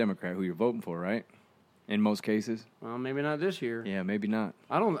register as a Democrat who you're voting for, right? In most cases. Well, maybe not this year. Yeah, maybe not.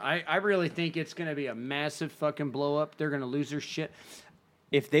 I really think it's going to be a massive fucking blow up. They're going to lose their shit.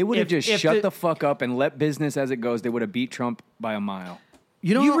 If they would have just if shut the- the fuck up and let business as it goes, they would have beat Trump by a mile.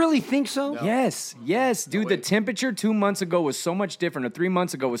 You know, You really think so? Yes, dude. The temperature 2 months ago was so much different, or 3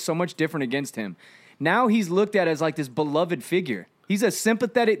 months ago was so much different against him. Now he's looked at as like this beloved figure. He's a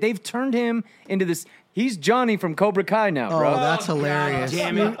sympathetic. They've turned him into this. He's Johnny from Cobra Kai now, Oh, bro. that's hilarious.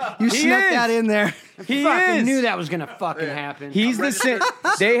 Damn it. You He snuck is. that in there. He fucking is. knew that was going to fucking happen. He's the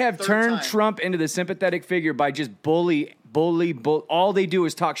they have Third turned time. Trump into the sympathetic figure by just bully. All they do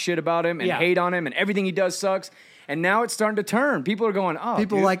is talk shit about him and Yeah. hate on him, and everything he does sucks. And now it's starting to turn. People are going, oh,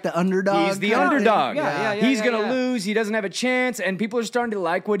 People dude, like the underdog. he's the kind of thing. underdog. Yeah. He's going to yeah. lose. He doesn't have a chance. And people are starting to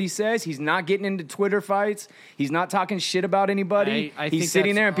like what he says. He's not getting into Twitter fights. He's not talking shit about anybody. I think He's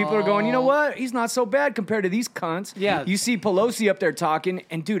sitting that's there and people are going, you know all- what? He's not so bad compared to these cunts. Yeah. You see Pelosi up there talking.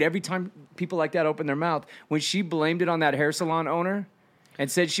 And, dude, every time people like that open their mouth, when she blamed it on that hair salon owner, and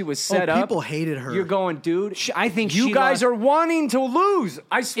said she was set up. People hated her. You're going, dude. I think you she guys lost- are wanting to lose.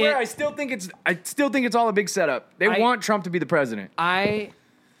 I swear, I still think it's all a big setup. They want Trump to be the president. I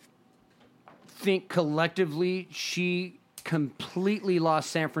think collectively she completely lost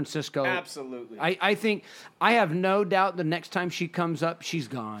San Francisco. Absolutely. I think I have no doubt the next time she comes up, she's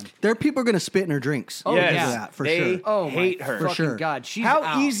gone. There are people going to spit in her drinks. Oh, Yes. yeah. That, for They sure. Oh, hate my her. fucking sure. God, she's How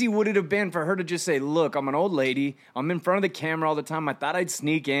out. easy would it have been for her to just say, "Look, I'm an old lady. I'm in front of the camera all the time. I thought I'd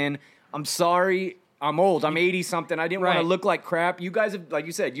sneak in. I'm sorry. I'm old. I'm 80 something. I didn't want to Right. look like crap. You guys have, like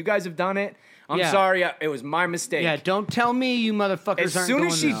you said, you guys have done it. I'm Yeah. sorry. It was my mistake." Yeah, don't tell me you motherfuckers As aren't soon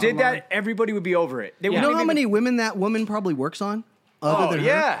as going she this did long. that, everybody would be over it. They You wouldn't know how even- many women that woman probably works on? Other than her?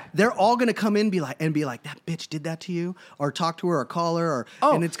 yeah. They're all gonna come in and be like, that bitch did that to you, or talk to her, or call her, or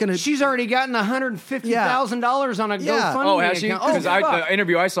and it's gonna. She's already gotten $150,000 on a Yeah. GoFundMe Oh, has she? account. Because fuck. the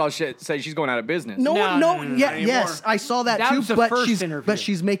interview I saw said she's going out of business. No, No, one, no, no, no, yeah, not yes, I saw that, That too. was the But first interview. but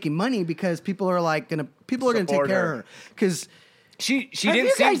she's making money because people are gonna take Support care her. of her because. She Have didn't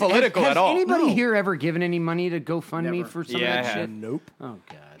you seem guys- political has at all. Anybody No. here ever given any money to GoFundMe Never. for some Yeah, I of that have. shit? Nope. Oh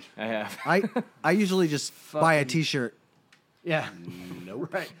God. I have. I usually just buy a T-shirt. Yeah.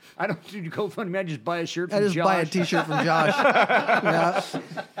 Nope. Right. I don't do GoFundMe. I just buy a shirt. I From just Josh. buy a T-shirt from Josh. Yeah.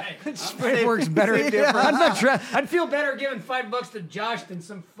 It works better. Yeah. I'd feel better giving $5 to Josh than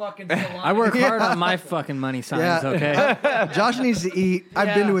some fucking salon. I work hard on my fucking money signs, Yeah. okay? Josh needs to eat.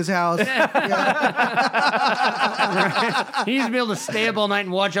 I've been to his house. He needs to be able to stay up all night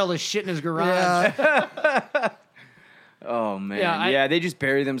and watch all this shit in his garage. Yeah. Oh man, Yeah, yeah, they just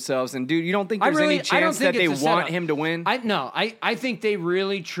bury themselves. And dude, you don't think I there's really- any I don't chance think that they it's a want setup. him to win? I think they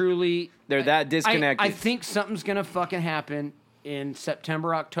really, truly. They're that disconnected. I think something's gonna fucking happen in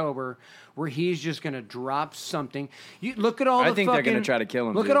September, October, where he's just gonna drop something. You look at all. I the think they're fucking, gonna try to kill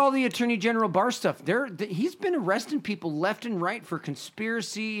him, Look dude. at all the Attorney General Barr stuff. He's been arresting people left and right for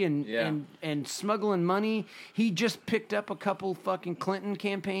conspiracy Yeah. and smuggling money. He just picked up a couple fucking Clinton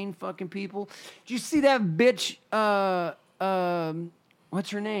campaign fucking people. Did you see that bitch? What's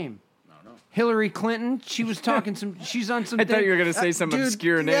her name? Hillary Clinton. She was talking some. She's on some. I thought you were gonna say some Dude,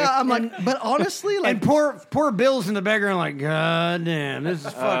 obscure name. Yeah, I'm like, but honestly, like, And poor Bill's in the background, like, God damn, this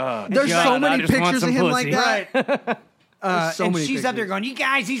is fucking. there's God, so I many just want pictures of some him pussy. like that. There's so and many she's up there pictures. going, you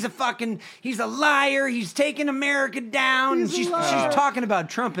guys, he's a liar. He's taking America down. And she's talking about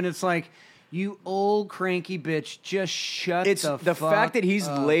Trump, and it's like, you old cranky bitch, just shut It's the the fuck fact that he's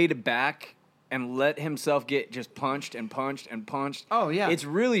up. laid back and let himself get just punched and punched and punched. Oh, yeah. It's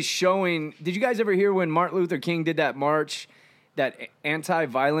really showing. Did you guys ever hear when Martin Luther King did that march, that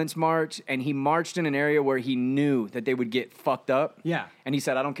anti-violence march, and he marched in an area where he knew that they would get fucked up? Yeah. And he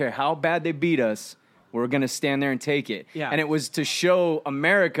said, I don't care how bad they beat us, we're going to stand there and take it. Yeah. And it was to show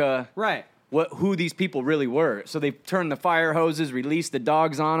America Right. who these people really were. So they turned the fire hoses, released the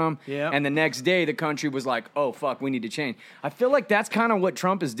dogs on them, Yeah. and the next day the country was like, "Oh fuck, we need to change." I feel like that's kind of what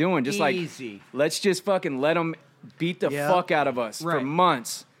Trump is doing. Just Easy. like, let's just fucking let them beat the Yeah. fuck out of us for Right.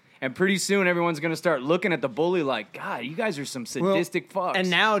 months, and pretty soon everyone's gonna start looking at the bully like, "God, you guys are some sadistic fucks." And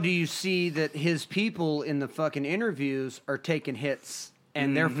now do you see that his people in the fucking interviews are taking hits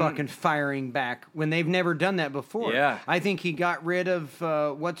and they're fucking firing back when they've never done that before? Yeah. I think he got rid of,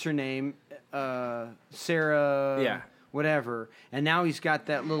 what's her name? Sarah. Yeah. Whatever. And now he's got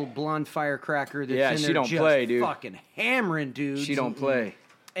that little blonde firecracker that's Yeah, in she there don't just play, dude. fucking hammering dudes. she don't play.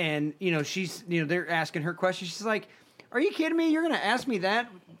 And, they're asking her questions. She's like, are you kidding me? You're going to ask me that?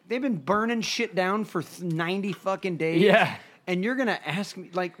 They've been burning shit down for 90 fucking days. Yeah. And you're going to ask me,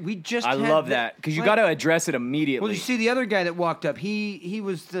 like, we just I had love that because you got to address it immediately. Well, you see the other guy that walked up, he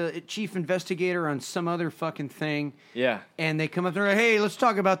was the chief investigator on some other fucking thing. Yeah. And they come up there, hey, let's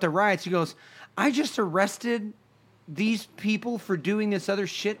talk about the riots. He goes, I just arrested these people for doing this other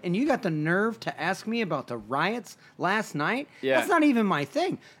shit, and you got the nerve to ask me about the riots last night? Yeah. That's not even my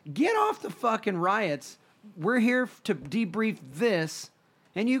thing. Get off the fucking riots. We're here to debrief this,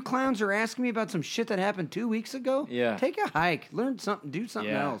 and you clowns are asking me about some shit that happened 2 weeks ago? Yeah. Take a hike. Learn something. Do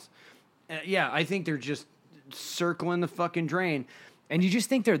something Yeah. else. Yeah, I think they're just circling the fucking drain. And you just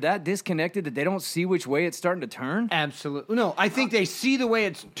think they're that disconnected that they don't see which way it's starting to turn? Absolutely. No, I think they see the way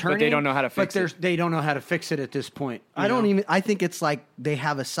it's turning. don't know how to fix it. They don't know how to fix it at this point. I think it's like they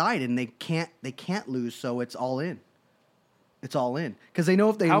have a side and they can't lose, so it's all in. It's all in because they know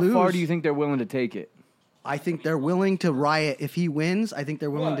if they How lose. far do you think they're willing to take it? I think they're willing to riot if he wins. I think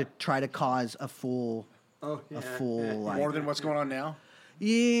they're willing to try to cause a full, like, More than what's going on now.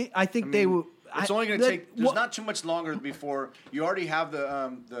 yeah. I think they will. It's only going to take. There's not too much longer before you already have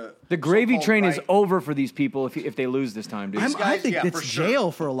the gravy so-called train is right. over for these people if they lose this time, dude. I think yeah, it's for sure.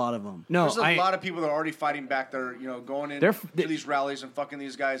 jail for a lot of them. No, There's a lot of people that are already fighting back. They're going in They're- to these rallies and fucking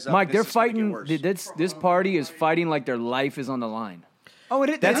these guys up. Mike, This they're is gonna get fighting. worse. This party is fighting like their life is on the line. Oh, it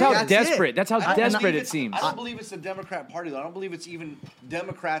is. That's how that's desperate. it. That's how I don't desperate believe it it's- seems. I don't believe it's the Democrat Party, though. I don't believe it's even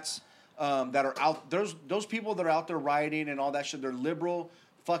Democrats that are out. Those people that are out there rioting and all that shit. They're liberal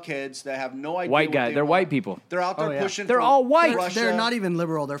fuckheads that have no idea. White what guy. they They're want. white people. They're out there Oh, yeah. pushing. They're for all white. Russia. They're not even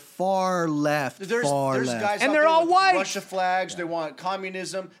liberal. They're far left. There's left. guys And out they're there all with white. Russia flags. They want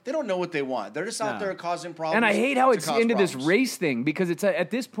communism. They don't know what they want. They're just out there causing problems. And I hate how to it's cause into this problems. race thing because it's at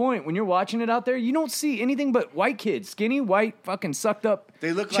this point when you're watching it out there, you don't see anything but white kids, skinny, white, fucking sucked up.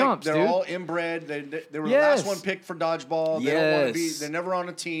 They look chumps, like they're dude. all inbred. They were Yes. the last one picked for dodgeball. They don't want to be. Yes. They're never on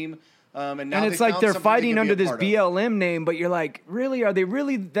a team. And now And they it's like found they're something they fighting can be under a this part of. BLM name, but you're like, really? Are they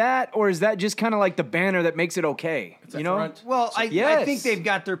really that? Or is that just kind of like the banner that makes it okay? You know? front. Well, I Yes. think they've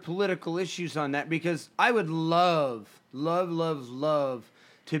got their political issues on that because I would love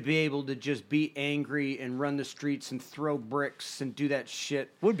to be able to just be angry and run the streets and throw bricks and do that shit.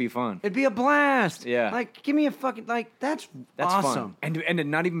 Would be fun. It'd be a blast. Yeah. Like, give me a fucking, like, that's awesome. fun. And to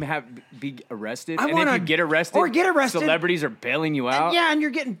not even be arrested. I and wanna- if you get arrested, or get arrested- celebrities are bailing you out. Yeah, and you're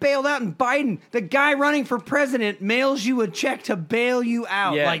getting bailed out, and Biden, the guy running for president, mails you a check to bail you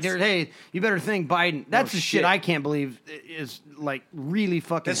out. Yes. Like, hey, you better thank Biden. That's the shit shit. I can't believe is, like, really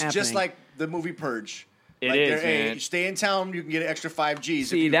fucking That's happening. just like the movie Purge. It Like is, they're, hey, man. you stay in town, you can get an extra 5 Gs.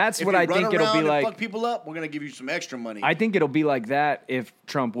 See, that's if what you I run think it'll be around and like- Fuck people up. We're gonna give you some extra money. I think it'll be like that if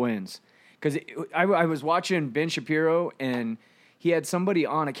Trump wins. Because I was watching Ben Shapiro, and he had somebody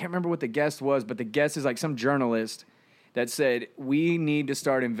on. I can't remember what the guest was, but the guest is like some journalist that said, we need to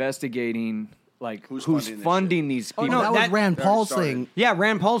start investigating like who's funding this funding these people. no, that was that- Rand that already Paul's started. thing. Yeah,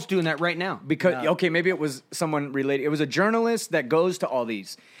 Rand Paul's doing that right now. Because okay, maybe it was someone related. It was a journalist that goes to all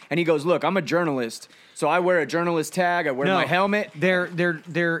these, and he goes, "Look, I'm a journalist, so I wear a journalist tag. I wear my helmet." They're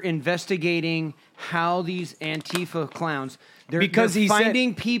investigating how these Antifa clowns. Because they're he said-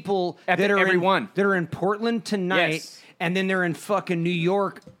 finding people At that the- are everyone. that are in Portland tonight, Yes. and then they're in fucking New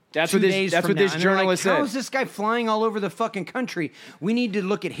York. That's 2 what this- days that's from what this now. And they're journalist like, How said. is this guy flying all over the fucking country? We need to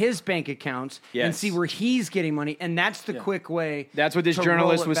look at his bank accounts and Yes. see where he's getting money, and that's the quick way. That's what this to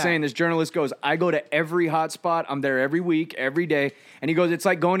journalist roll it was back. saying. This journalist goes, I go to every hot spot. I'm there every week, every day. And he goes, it's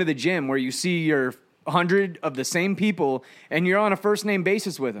like going to the gym where you see your 100 of the same people and you're on a first name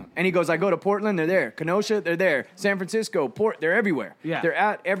basis with them. And he goes, I go to Portland, they're there. Kenosha, they're there. San Francisco, they're everywhere. Yeah. They're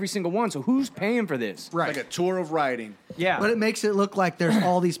at every single one. So who's paying for this? Right. like a tour of riding. Yeah. But it makes it look like there's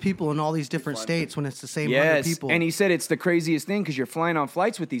all these people in all these different states when it's the same 100 Yes. people. And he said it's the craziest thing because you're flying on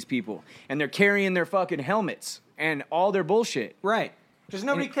flights with these people and they're carrying their fucking helmets and all their bullshit. right. Because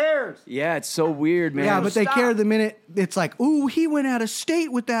nobody cares. Yeah, it's so weird, man. yeah, but they Stop. care the minute it's like, ooh, he went out of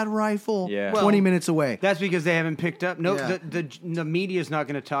state with that rifle. Yeah. 20 minutes away. That's because they haven't picked up. No, Yeah. the media's not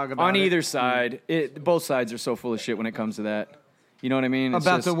going to talk about on it. either side, both sides are so full of shit when it comes to that. You know what I mean? It's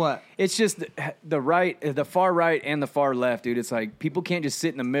About just- the what? It's just the right, the far right, and the far left, dude. It's like people can't just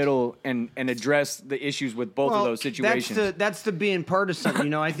sit in the middle and address the issues with both of those situations. That's the being partisan. You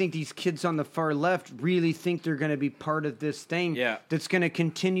know, I think these kids on the far left really think they're going to be part of this thing. Yeah. That's going to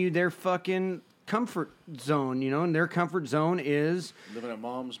continue their fucking comfort zone. You know, and their comfort zone is Living at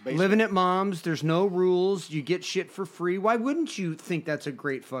mom's basement. living at mom's. There's no rules. You get shit for free. Why wouldn't you think that's a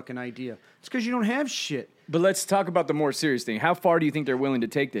great fucking idea? It's because you don't have shit. But let's talk about the more serious thing. How far do you think they're willing to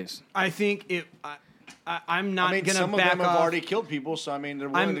take this? I think it. I'm not I mean, going to some of back them have off. already killed people, so I mean, they're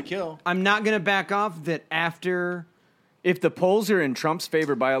willing to kill. I'm not going to back off that after. If the polls are in Trump's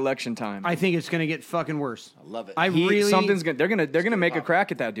favor by election time, I think it's going to get fucking worse. I love it. they're gonna make a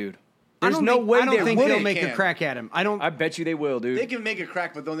crack at that dude. There's no way I don't they think they'll wouldn't. make a can. crack at him. I don't. I bet you they will, dude. They can make a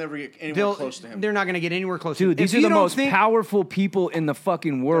crack, but they'll never get anywhere close to him. They're not going to get anywhere close. Dude, to him. these If are you the don't most think- powerful people in the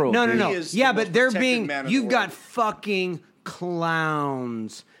fucking world. No, no, dude. no. He is Yeah, the but most they're protected being. man in the You've got world. fucking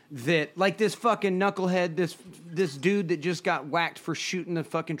clowns that like this fucking knucklehead. This dude that just got whacked for shooting the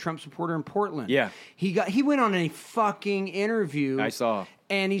fucking Trump supporter in Portland. Yeah. He went on a fucking interview. I saw.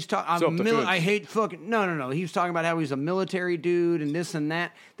 And he's talking. Self-defense. I hate fucking. No. He was talking about how he's a military dude and this and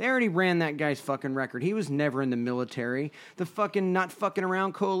that. They already ran that guy's fucking record. He was never in the military. The fucking not fucking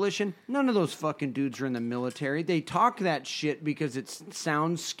around coalition. None of those fucking dudes are in the military. They talk that shit because it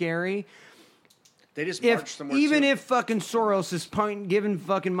sounds scary. They just march If somewhere. even too. if fucking Soros is giving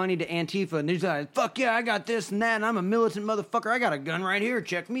fucking money to Antifa and he's like, fuck yeah, I got this and that, and I'm a militant motherfucker. I got a gun right here.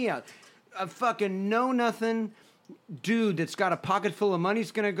 Check me out. A fucking know nothing dude that's got a pocket full of money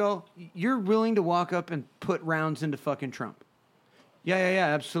is gonna go. You're willing to walk up and put rounds into fucking Trump. Yeah,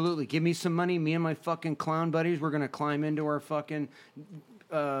 absolutely. Give me some money. Me and my fucking clown buddies, we're going to climb into our fucking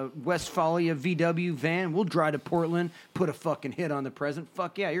Westphalia VW van. We'll drive to Portland, put a fucking hit on the president.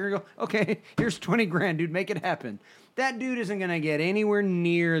 Fuck yeah. You're going to go, okay, here's 20 grand, dude. Make it happen. That dude isn't going to get anywhere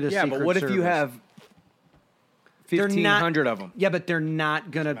near the Secret Service. Yeah, but what if you have 1,500 of them? Yeah, but they're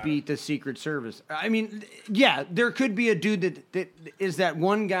not going to beat the Secret Service. I mean, yeah, there could be a dude that is that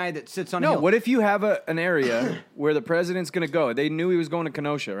one guy that sits on a No, hill. what if you have an area where the president's going to go? They knew he was going to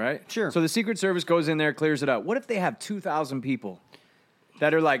Kenosha, right? Sure. So the Secret Service goes in there, clears it out. What if they have 2,000 people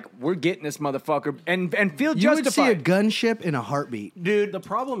that are like, we're getting this motherfucker, and feel You would justified? see a gunship in a heartbeat. Dude, The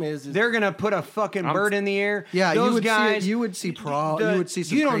problem is they're going to put a fucking bird in the air. Yeah, Those you would guys, see. You would see you would see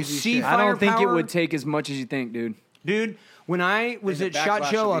some you don't crazy see shit. I don't think it firepower. would take as much as you think, dude. Dude, when I was The at SHOT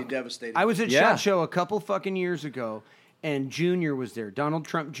backlash Show, would be devastating. I was at Yeah. SHOT Show a couple fucking years ago, and Junior was there. Donald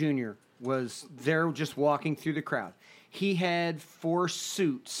Trump Jr. was there, just walking through the crowd. He had 4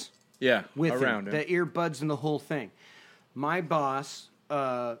 suits Yeah, with around him, the earbuds and the whole thing. My boss,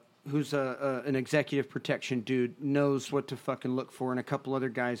 who's an executive protection dude, knows what to fucking look for, and a couple other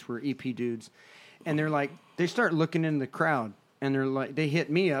guys were EP dudes, and they're like, they start looking in the crowd, and they're like, they hit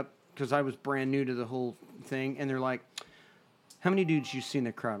me up because I was brand new to the whole thing, and they're like, how many dudes you see in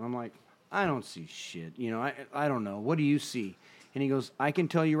the crowd? I'm like, I don't see shit. You know, I don't know. What do you see? And he goes, I can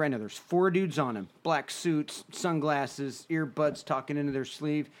tell you right now, there's 4 dudes on him, black suits, sunglasses, earbuds talking into their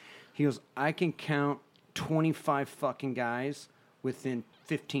sleeve. He goes, I can count 25 fucking guys within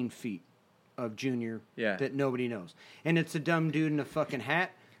 15 feet of Junior that nobody knows. And it's a dumb dude in a fucking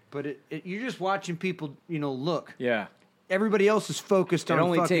hat, but you're just watching people, you know, look. Yeah. Everybody else is focused It on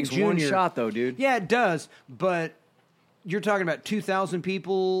only fucking takes Junior. one shot, though, dude. Yeah, it does, but you're talking about 2,000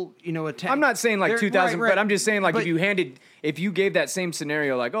 people, you know, attack. I'm not saying like They're- 2,000, right, but I'm just saying like but if you gave that same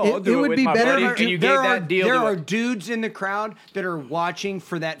scenario, like, oh, It- I'll do it it would with be my better buddy, to- and you there gave are, that deal there to are a- dudes in the crowd that are watching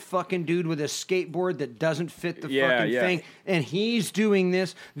for that fucking dude with a skateboard that doesn't fit the Yeah, fucking yeah. thing, and he's doing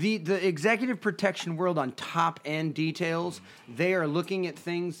this. The executive protection world on top end details, they are looking at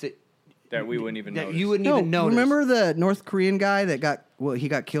things that we wouldn't even notice. you wouldn't No, even notice. remember the North Korean guy that he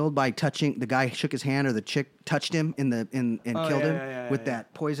got killed by touching the guy shook his hand or the chick touched him and killed him with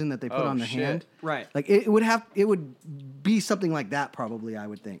that poison that they put Oh, on the shit. hand. Right. Like it would be something like that probably, I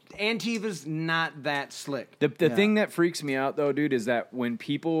would think. Antifa's not that slick. The thing that freaks me out, though, dude, is that when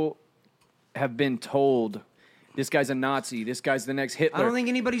people have been told this guy's a Nazi, this guy's the next Hitler. I don't think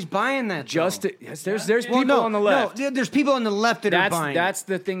anybody's buying that. Just though. there's Well, people on the left. No, there's people on the left that are buying. That's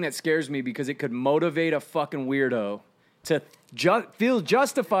the thing that scares me because it could motivate a fucking weirdo to feel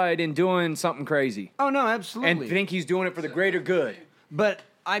justified in doing something crazy Oh no, absolutely. and think he's doing it for the greater good. But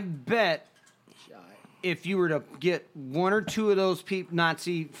I bet if you were to get 1 or 2 of those people,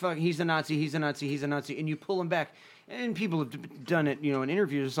 he's a Nazi, he's a Nazi, he's a Nazi, and you pull them back, and people have done it, you know, in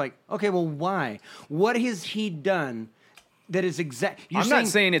interviews. It's like, okay, well, why? What has he done that is exact? I'm not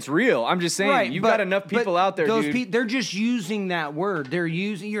saying it's real. I'm just saying you've got enough people out there, dude. They're just using that word.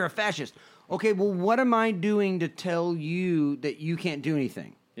 You're a fascist. Okay, well, what am I doing to tell you that you can't do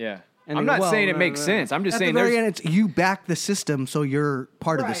anything? Yeah. And I'm they go, not well, saying it makes sense. I'm just At saying the very there's end, it's you back the system, so you're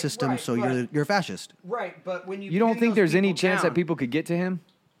part of the Right, system, right, so right. you're a fascist. Right, but when you don't pin think those there's any people chance that down, people could get to him?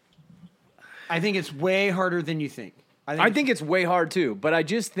 I think it's way harder than you think. I think it's way hard too, but I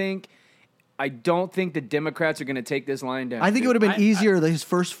don't think the Democrats are going to take this line down. I think it dude. would have been easier his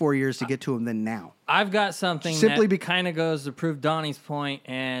first 4 years to get to him than now. I've got something Simply that bec- kind of goes to prove Donnie's point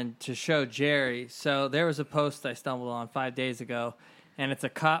and to show Jerry. So there was a post I stumbled on 5 days ago, and it's a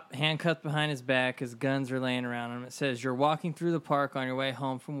cop handcuffed behind his back. His guns are laying around him. It says, you're walking through the park on your way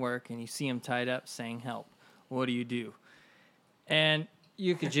home from work, and you see him tied up saying, help. What do you do? And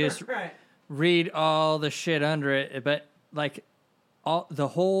you could just read all the shit under it, but like the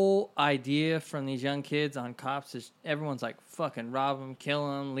whole idea from these young kids on cops is everyone's like fucking rob them, kill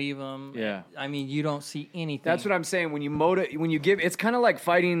them, leave them. Yeah. I mean, you don't see anything. That's what I'm saying. When you give, it's kind of like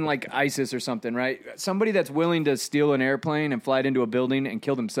fighting like ISIS or something, right? Somebody that's willing to steal an airplane and fly it into a building and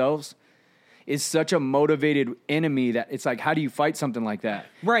kill themselves is such a motivated enemy that it's like, how do you fight something like that?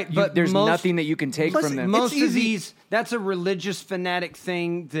 Right, but there's most- nothing that you can take Plus, from them. Most It's of easy. these, that's a religious fanatic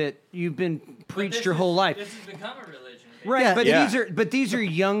thing that you've been preached your whole life. This has become a religion. Right, Yeah. but Yeah. these are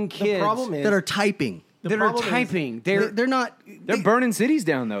young kids The problem is That are typing. that are problem is- typing. They're not. They're burning cities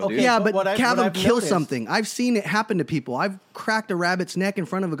down though, dude. Yeah, but but what I've- have what them I've kill noticed- something. I've seen it happen to people. I've cracked a rabbit's neck in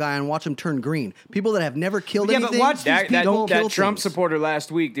front of a guy and watched him turn green. People that have never killed Yeah, but anything. watch these That people don't kill Trump things. supporter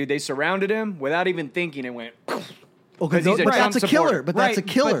last week, dude, they surrounded him without even thinking and went, Okay, 'Cause he's a but Trump that's a killer. supporter. But that's a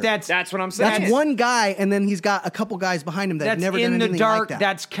killer. But That's what I'm saying. That's one guy, and then he's got a couple guys behind him that have That's never done in the anything dark. like that.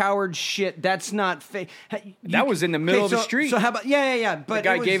 That's coward shit. That's not fake. That was in the middle of the street. So how about yeah. But The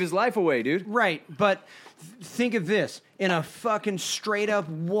guy it was- gave his life away, dude. right. But think of this: in a fucking straight up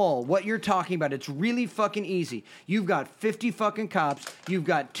wall. What you're talking about? It's really fucking easy. You've got 50 fucking cops. You've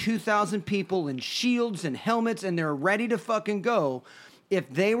got 2,000 people in shields and helmets, and they're ready to fucking go. If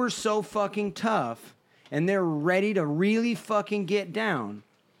they were so fucking tough and they're ready to really fucking get down,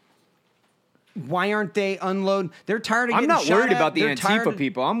 why aren't they unloading? They're tired of I'm getting not shot worried at. about the They're tired Antifa of-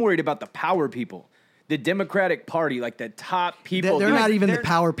 people. I'm worried about the power people. The Democratic Party, like the top people. They're dude. not even the they're-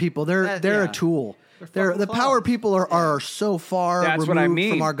 power people. They're yeah. a tool. They're the fucking power clowns. people are so far That's removed what I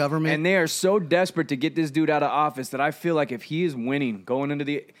mean. from our government. And they are so desperate to get this dude out of office that I feel like if he is winning going into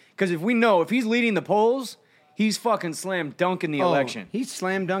the... Because if we know, if he's leading the polls, he's fucking slam dunking the election. He's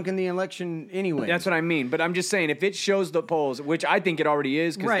slam dunking the election anyway. That's what I mean. But I'm just saying, if it shows the polls, which I think it already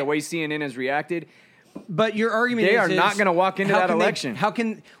is because Right. the way CNN has reacted... But your argument They is are not gonna walk into how that can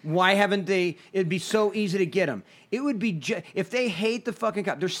election. Why haven't they? It'd be so easy to get them. It would be if they hate the fucking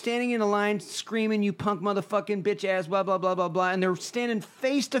cop. They're standing in a line screaming, "You punk motherfucking bitch ass," blah blah blah blah blah, and they're standing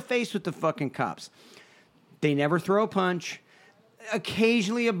face to face with the fucking cops. They never throw a punch.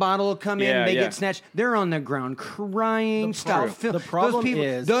 Occasionally, a bottle will come in, Yeah, and they yeah. get snatched. They're on the ground crying. Stop. the problem Those people,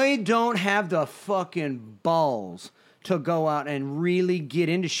 is- they don't have the fucking balls to go out and really get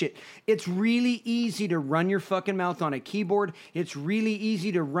into shit. It's really easy to run your fucking mouth on a keyboard. It's really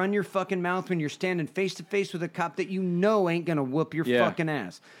easy to run your fucking mouth when you're standing face to face with a cop that you know ain't gonna whoop your Yeah. fucking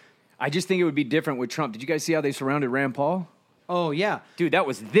ass. I just think it would be different with Trump. Did you guys see how they surrounded Rand Paul? Oh yeah, Dude, that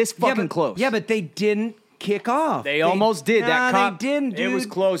was this fucking close. Yeah, but they didn't kick off. They almost did. That cop. They didn't. Dude. It was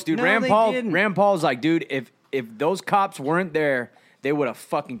close, dude. No, Rand they Paul. didn't. Rand Paul's like, dude, if those cops weren't there, they would have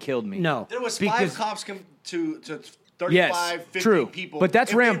fucking killed me. No, There was because 5 cops to 35, Yes, 50 true. people. But that's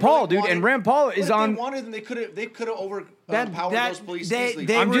If they Rand Paul, dude, wanted- and Rand Paul but is if on- They wanted, then they could have overpowered That- those police they- easily.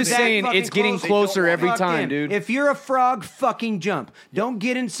 they I'm were just that saying fucking it's getting close. closer every Fuck time, in. dude. If you're a frog, fucking jump. Don't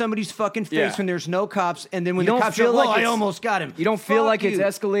get in somebody's fucking face Yeah. when there's no cops, and then when You the don't cops feel are, like I it's- almost got him. You don't feel Fuck like it's you.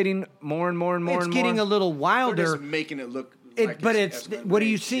 escalating more and more and more It's and getting more? a little They're wilder. just making it look. But like it's escalating. what are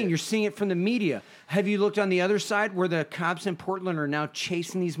you seeing? You're seeing it from the media. Have you looked on the other side where the cops in Portland are now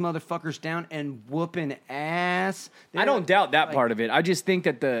chasing these motherfuckers down and whooping ass? I don't doubt that part of it. I just think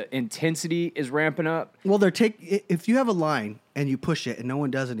that the intensity is ramping up. well, if you have a line and you push it and no one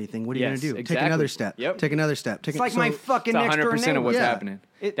does anything, what are you Yes, going to do? exactly. Take another step. Yep. Take another step. Take It's like my fucking It's next door 100% of what's neighbor. Yeah. happening.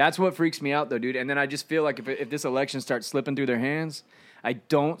 It- That's what freaks me out, though, dude. And then I just feel like if this election starts slipping through their hands, I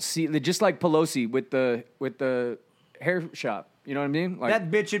don't see just like Pelosi with the hair shop. You know what I mean? Like, That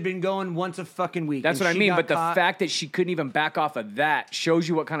bitch had been going once a fucking week. that's and what I she mean. got But the caught. fact that she couldn't even back off of that shows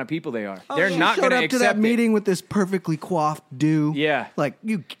you what kind of people they are. Oh, They're she not showed going to up to accept that it. meeting with this perfectly coiffed do. Yeah. Like,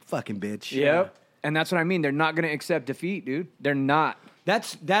 you fucking bitch. Yep. And that's what I mean. They're not going to accept defeat, dude. They're not.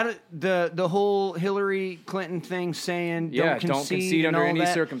 That's the whole Hillary Clinton thing saying Yeah, don't concede, and under all any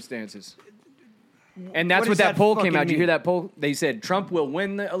that. circumstances. And that's What what does that that poll came fucking out. Did you mean? hear that poll? They said Trump will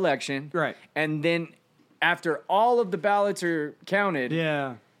win the election. Right. And then after all of the ballots are counted,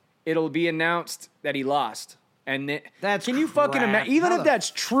 Yeah. it'll be announced that he lost. And That's can you fucking crap. imagine? Even How if the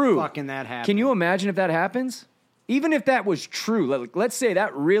that's true, fuck can that happen? Can you imagine if that happens? Even if that was true, let's say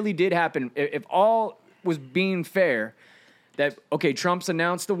that really did happen. If all was being fair, that okay, Trump's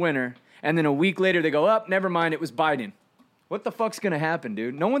announced the winner, and then a week later they go, up, never mind, it was Biden. What the fuck's gonna happen,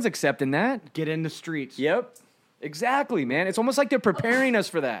 dude? No one's accepting that. Get in the streets. Yep, exactly, man. It's almost like they're preparing us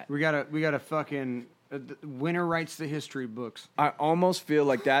for that. We gotta fucking the winner writes the history books. I almost feel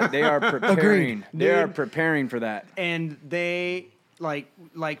like that they are preparing. They are preparing for that. And they like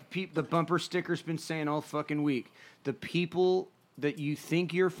the bumper sticker's been saying all fucking week. The people that you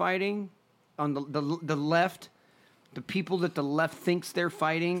think you're fighting on the left, the people that the left thinks they're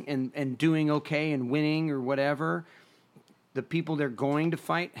fighting and doing okay and winning or whatever, the people they're going to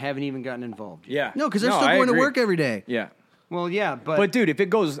fight haven't even gotten involved yet. Yeah. No, because they're I still going to agree. work every day. Yeah. Well, yeah, But dude, if it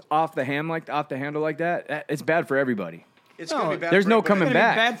goes off the handle like that, it's bad for everybody. It's gonna be bad. there's for no everybody. coming it's gonna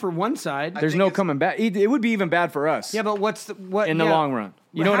back. be bad for one side. There's think no it's- coming back. It would be even bad for us. Yeah, but what's what in the yeah. long run,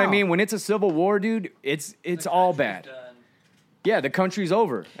 you Well, know what I how? mean? When it's a civil war, dude, it's all bad. Yeah, the country's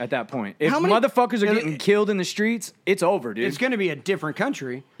over at that point. If How many- motherfuckers are getting killed in the streets, it's over, dude. It's going to be a different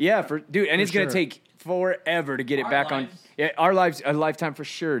country. Yeah, and it's gonna sure. take forever to get it Our back on. lives. Yeah, our lives, a lifetime for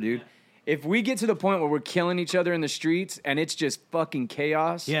sure, dude. If we get to the point where we're killing each other in the streets and it's just fucking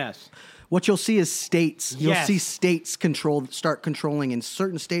chaos, Yes. What you'll see is states. You'll Yes. see states start controlling in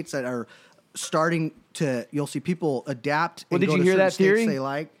certain states that are starting to. You'll see people adapt. Well, and did go you to hear certain that states theory? they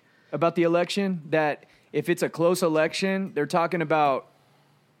like? about the election that if it's a close election, they're talking about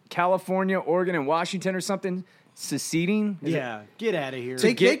California, Oregon, and Washington or something seceding. Yeah, get out of here.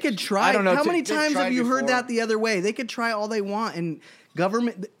 They could try. I don't know, How many they've times have tried you heard before. that the other way? They could try all they want, and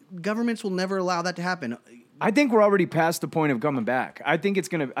governments will never allow that to happen. I think we're already past the point of coming back. I think it's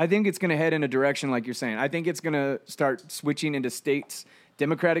gonna head in a direction like you're saying. I think it's gonna start switching into states,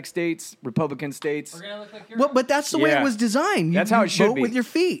 Democratic states, Republican states. We're gonna look like Europe. Well, but that's the way Yeah. it was designed. That's how it should vote be. with your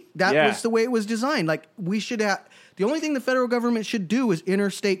feet. That Yeah. was the way it was designed. Like we should have. The only thing the federal government should do is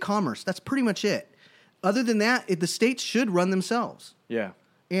interstate commerce. That's pretty much it. Other than that, the states should run themselves, Yeah.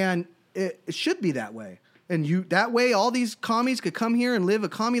 and it should be that way. And that way, all these commies could come here and live a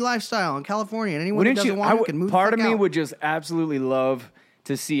commie lifestyle in California. And anyone who doesn't want it can move. Part the of fuck me out. would just absolutely love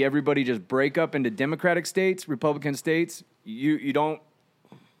to see everybody just break up into Democratic states, Republican states. You don't,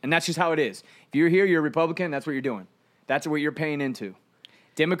 and that's just how it is. If you're here, you're a Republican. That's what you're doing. That's what you're paying into.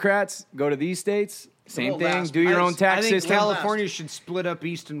 Democrats go to these states. Same won't thing. last. Do your I own tax think system. California should split up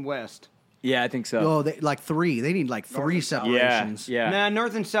east and west. Yeah, I think so. Oh, like three. They need like three and south. yeah, separations. yeah. Nah,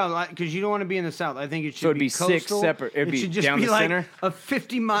 north and south, because you don't want to be in the south. I think it should So it'd be six coastal. separate- it'd It be should just down be the like center? a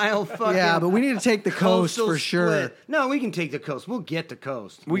 50-mile fucking. Yeah, but we need to take the coast coastal for sure. split. No, we can take the coast. We'll get the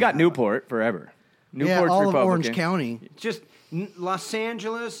coast. We got Newport forever. Yeah, Newport's all of Republican. Orange County. Just Los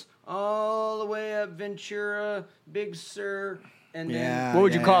Angeles, all the way up Ventura, Big Sur, and then Yeah. What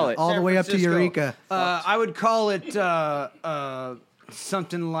would you call it? All the San way up to Francisco. Eureka. I would call it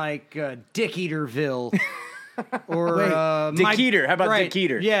something like Dick Eaterville. Or Wait, Dick Eater. How about right. Dick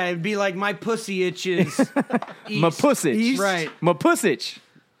Eater? Yeah, it'd be like my pussy itches. My east. pussage. Right. My pussage.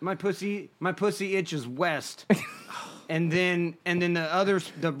 My pussy itches west. And then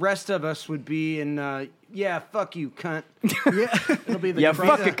the rest of us would be in yeah, fuck you, cunt. It'll be the Yeah,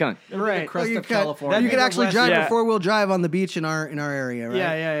 crust, fuck a cunt. Right. crust you of could- California. You could the actually West- drive Yeah. a four-wheel drive on the beach in our area, right?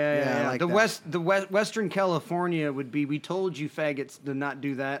 Yeah. I like the that. Western California would be. We told you faggots to not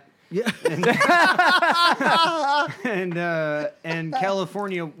do that. Yeah. And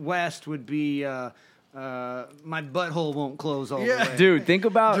California West would be. My butthole won't close all Yeah. the way. Dude, think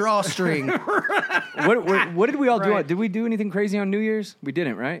about Drawstring. what did we all do? Right. Did we do anything crazy on New Year's? We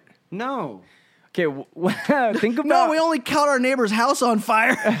didn't, right? No. Okay, think about. No, we only caught our neighbor's house on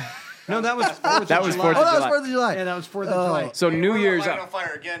fire. No, that was 4th That of was July. 4th Oh, of that was July. 4th of July. Yeah, that was 4th of July. So New Year's. Light it on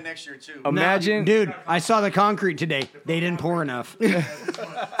fire again next year too. Imagine, Dude, I saw the concrete today. They didn't pour enough. They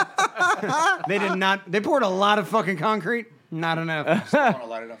did not. They poured a lot of fucking concrete. Not enough. I want to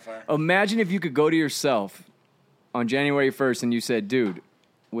light it on fire. imagine if you could go to yourself on January 1st and you said, "Dude,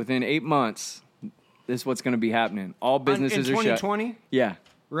 within 8 months, this is what's going to be happening. All businesses in are shut." 2020? Yeah.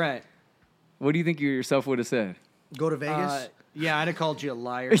 Right. What do you think you yourself would have said? Go to Vegas. Yeah, I'd have called you a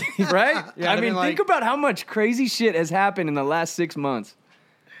liar. Right? Yeah, I I'd mean, be like- think about how much crazy shit has happened in the last 6 months.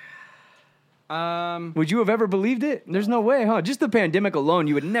 Would you have ever believed it? There's no way, huh? Just the pandemic alone,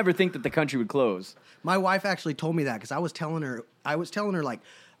 you would never think that the country would close. My wife actually told me that because I was telling her like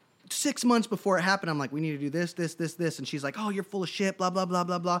 6 months before it happened, I'm like, we need to do this, and she's like, oh, you're full of shit, blah blah blah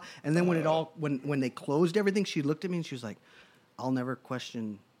blah blah. And then when they closed everything, she looked at me and she was like, I'll never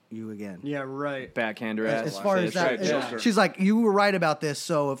question you again. Yeah, right. Backhander ass. As far as that, Right, she's like, you were right about this.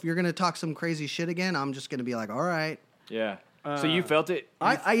 So if you're gonna talk some crazy shit again, I'm just gonna be like, all right. Yeah. So you felt it?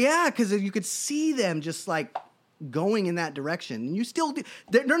 Yeah, because you could see them just like going in that direction. And you still,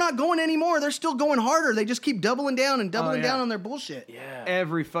 they're not going anymore. They're still going harder. They just keep doubling down and doubling yeah. down on their bullshit. Yeah.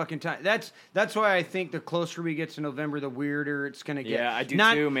 Every fucking time. That's why I think the closer we get to November, the weirder it's gonna get. Yeah, I do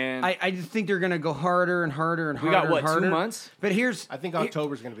too, man. I just think they're gonna go harder and harder and We harder. got, what, and 2 harder. months? But here's I think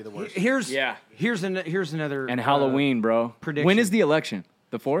October's going to be the worst. here's Yeah. here's another And Halloween, bro. prediction. When is the election?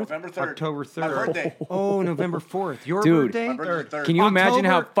 The 4th? November 3rd. October 3rd. My birthday. Oh, November 4th. Your Dude. birthday? My birthday's 3rd. Can you imagine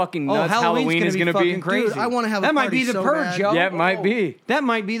how October- fucking nuts Halloween's Halloween is going to be? fucking crazy. Dude, I wanna have a that might party be the so purge, bad. yo. Yeah, it might be. That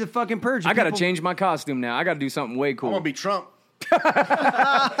might be the fucking purge. I got to People- change my costume now. I got to do something way I'm cool. gonna be Trump.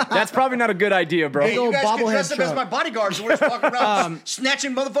 That's probably not a good idea, bro. Hey, you old guys can bobblehead dress up as Trump. my bodyguards and we're just walking around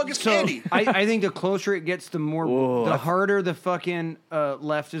snatching motherfuckers' So candy. I think the closer it gets, the more Whoa. the harder the fucking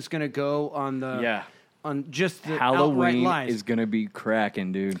left is gonna go on the Yeah. on just the outright Halloween lies. is going to be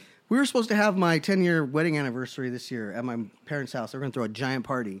cracking, dude. We were supposed to have my 10-year wedding anniversary this year at my parents' house. They're going to throw a giant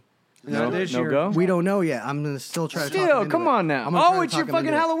party. No, this no year. go? We don't know yet. I'm going to still try to talk them Still, into come it. on now. I'm gonna try Oh, to it's talk your them fucking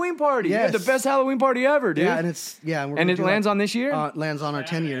into it. Halloween party. You Yes. had the best Halloween party ever, dude. Yeah, and it's we're And gonna it do lands like, on this year? lands on our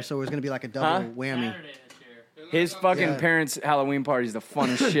 10 years, so it's going to be like a double Huh? whammy. Saturday this year. His fucking Yeah. parents' Halloween party is the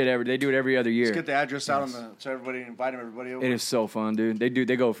funnest shit ever. They do it every other year. Let's get the address out on so everybody invite everybody over. It is so fun, dude. They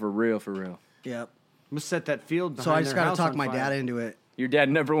go for real, for real. Yep. I'm gonna set that field. So I behind just their got to house talk on my fire. dad into it. Your dad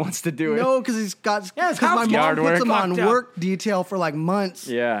never wants to do it. No, because he's got. Yeah, his Because my house mom yard puts work. him on Fucked up. work detail for like months.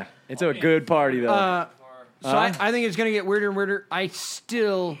 Yeah, it's a good party though. So I think it's going to get weirder and weirder. I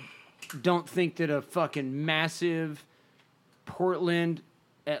still don't think that a fucking massive Portland,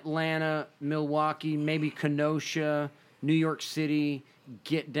 Atlanta, Milwaukee, maybe Kenosha, New York City,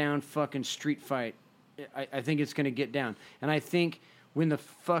 get down fucking street fight. I think it's going to get down. And I think when the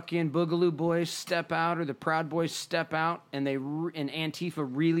fucking Boogaloo Boys step out or the Proud Boys step out and and Antifa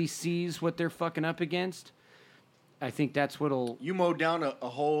really sees what they're fucking up against, I think that's what'll... You mow down a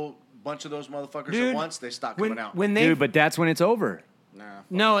whole bunch of those motherfuckers at once, they stop coming out. Dude, but that's when it's over.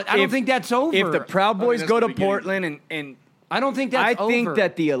 No, I don't think that's over. If the Proud Boys go to beginning. Portland and I don't think that's over. I think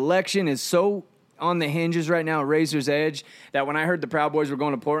that the election is so on the hinges right now, razor's edge, that when I heard the Proud Boys were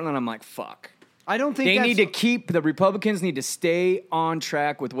going to Portland, I'm like, fuck. I don't think the Republicans need to stay on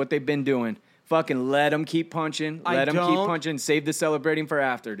track with what they've been doing. Fucking let them keep punching. Let them keep punching. Save the celebrating for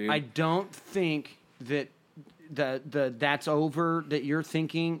after, dude. I don't think that the that's over that you're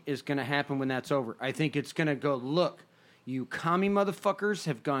thinking is going to happen when that's over. I think it's going to go, look, you commie motherfuckers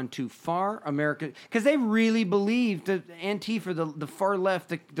have gone too far, America, because they really believe that Antifa, the far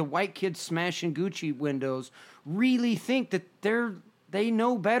left, the white kids smashing Gucci windows, really think that they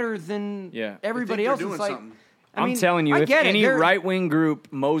know better than everybody else. Doing it's like, something. I'm telling you, if any right-wing group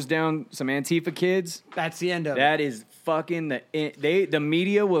mows down some Antifa kids, that's the end of it. That is fucking the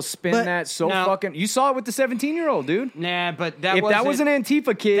media will spin that so fucking. You saw it with the 17-year-old dude. Nah, but if that was an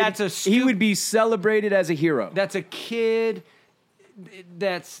Antifa kid, he would be celebrated as a hero. That's a kid.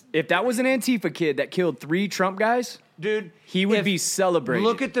 If that was an Antifa kid that killed 3 Trump guys, dude, he would be celebrated.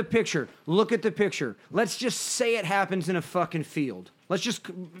 Look at the picture. Let's just say it happens in a fucking field. Let's just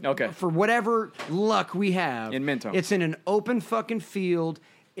for whatever luck we have in Minto. It's in an open fucking field.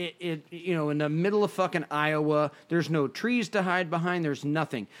 It in the middle of fucking Iowa. There's no trees to hide behind. There's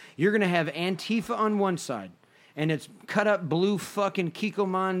nothing. You're gonna have Antifa on one side. And it's cut up blue fucking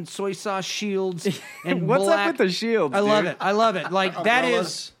Kikkoman soy sauce shields and what's black. up with the shields? I love it. Like that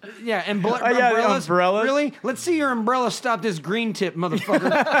is and umbrellas. Umbrellas. Really? Let's see your umbrella stop this green tip,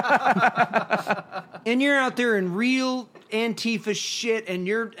 motherfucker. And you're out there in real Antifa shit, and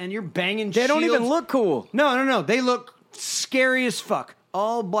you're banging. They don't even look cool. No. They look scary as fuck.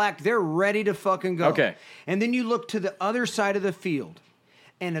 All black. They're ready to fucking go. Okay. And then you look to the other side of the field,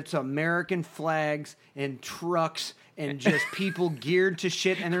 and it's American flags and trucks and just people geared to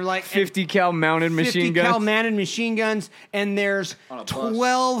shit. And they're like 50 cal mounted machine 50 cal guns. mounted machine guns. And there's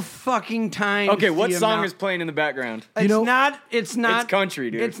 12 fucking times. Okay, what song is playing in the background? It's not country,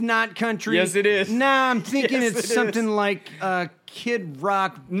 dude. It's not country. Yes, it is. Nah, I'm thinking Yes, it's it something is. like Kid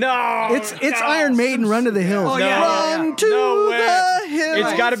Rock. No, It's Iron Maiden, Run to the Hills. Oh, yeah. Run to No way. the hills.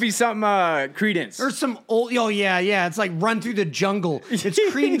 It's got to be something Creedence. Or some old, it's like Run Through the Jungle. It's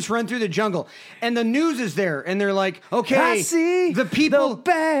Creedence Run Through the Jungle. And the news is there, and they're like, okay, I see the people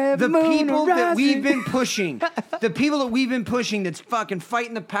moon that we've rising. been pushing, that's fucking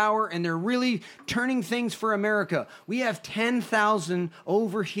fighting the power, and they're really turning things for America. We have 10,000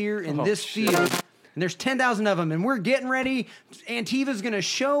 over here in this field. And there's 10,000 of them, and we're getting ready. Antifa's going to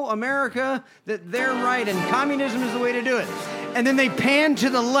show America that they're right, and communism is the way to do it. And then they pan to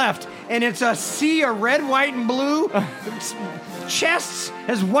the left, and it's a sea of red, white, and blue. Chests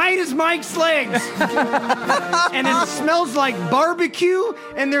as white as Mike's legs. And it smells like barbecue,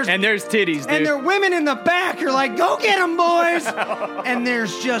 and there's titties, dude. and there are women in the back are like, go get them, boys. And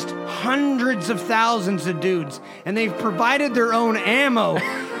there's just hundreds of thousands of dudes. And they've provided their own ammo.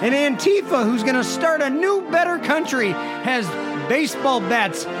 And Antifa, who's going to start a new, better country, has baseball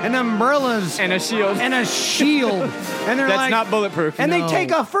bats and umbrellas. And a shield. And they're That's like, not bulletproof. And No. they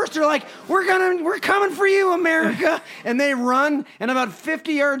take off first. They're like, we're coming for you, America. And they run, and about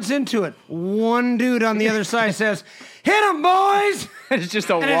 50 yards into it, one dude on the other side says, hit them, boys. It's just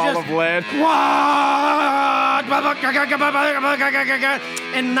a And wall of lead.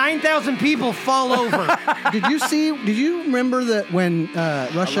 And 9,000 people fall over. Did you remember that when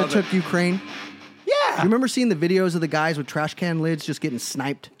Russia took Ukraine? Yeah. You remember seeing the videos of the guys with trash can lids just getting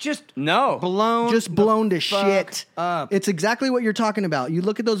sniped? Just No. blown Blown to fuck shit. up. It's exactly what you're talking about. You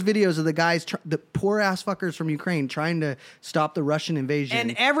look at those videos of the guys, the poor ass fuckers from Ukraine trying to stop the Russian invasion.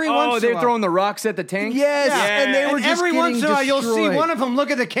 And every Oh, once in a they're while, throwing the rocks at the tank? yes, Yeah. and they were and just every once in a while, you'll see destroyed. one of them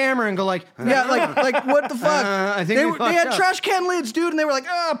look at the camera and go like, Yeah, like what the fuck? I think we they had fucked up. trash can lids, dude, and they were like,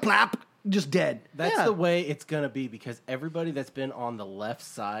 plap, just dead. That's Yeah. the way it's going to be because everybody that's been on the left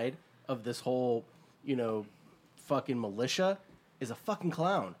side of this whole, fucking militia is a fucking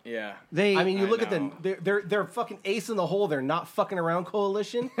clown. Yeah. I mean, you look at know. them; they're fucking ace in the hole. They're not fucking around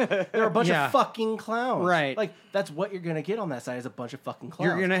coalition. They're a bunch Yeah. of fucking clowns. Right. Like that's what you're gonna get on that side is a bunch of fucking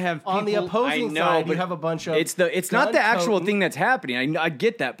clowns. You're gonna have on the people- opposing I know, side. You but have a bunch of. It's not the actual gun-toting- thing that's happening. I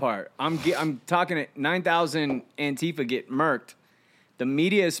get that part. I'm talking at 9,000 Antifa get murked. The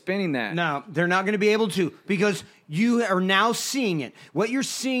media is spinning that. No, they're not going to be able to because you are now seeing it. What you're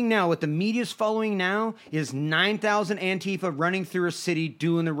seeing now, what the media's following now, is 9,000 Antifa running through a city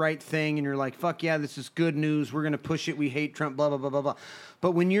doing the right thing, and you're like, fuck yeah, this is good news. We're going to push it. We hate Trump, blah, blah, blah, blah, blah.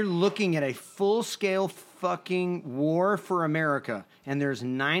 But when you're looking at a full-scale fucking war for America, and there's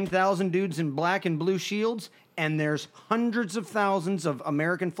 9,000 dudes in black and blue shields, and there's hundreds of thousands of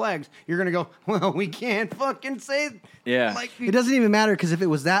American flags, you're going to go, well, we can't fucking say... Yeah. Like, It doesn't even matter because if it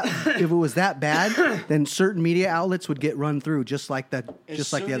was that bad, then certain media outlets would get run through just like the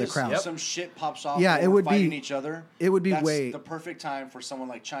other crowds. Some shit pops off. Yeah, and it we're would be- fighting each other. it would be that's way- the perfect time for someone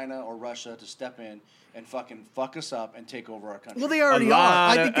like China or Russia to step in and fucking fuck us up and take over our country. Well, they already are.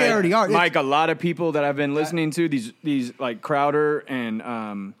 I think they already are. Mike, a lot of people that I've been listening to, these like Crowder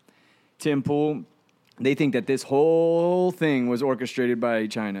and Tim Pool, they think that this whole thing was orchestrated by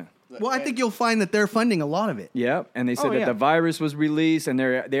China. Well, I think you'll find that they're funding a lot of it. Yep, and they said Oh, that yeah. the virus was released, and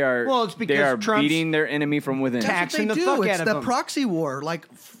they are Well, it's because they are Trump's beating their enemy from within. tax- That's what Taxing the they fuck do. out It's of the them. proxy war. Like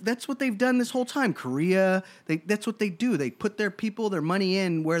that's what they've done this whole time. Korea, that's what they do. They put their people, their money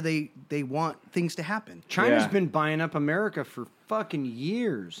in where they want things to happen. China's Yeah. been buying up America for fucking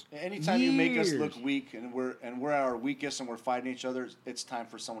years. Anytime you make us Years. look weak and we're at our weakest and we're fighting each other, it's time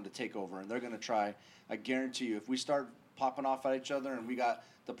for someone to take over, and they're gonna try. I guarantee you, if we start popping off at each other and we got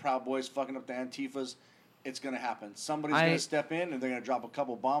the Proud Boys fucking up the Antifas, it's gonna happen. Somebody's gonna step in and they're gonna drop a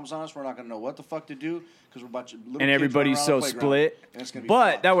couple bombs on us. We're not gonna know what the fuck to do because we're a bunch of little And kids everybody's running so around the playground, split. and it's gonna be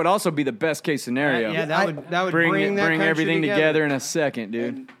But fucked. that would also be the best case scenario. Yeah, that would bring that bring country everything together in a second,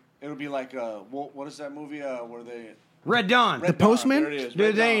 dude. And it'll be like what is that movie where they Red Dawn. Red Dawn, Postman? there it is, Dude,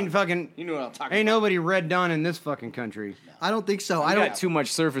 Red they Dawn. ain't fucking. You know what I'm talking Ain't about. nobody Red Dawn in this fucking country. I don't think so. I I don't. got too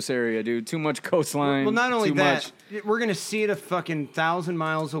much surface area, dude. Too much coastline. Well, not only too that, much. we're gonna see it a fucking 1,000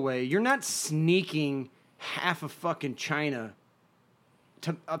 miles away. You're not sneaking half of fucking China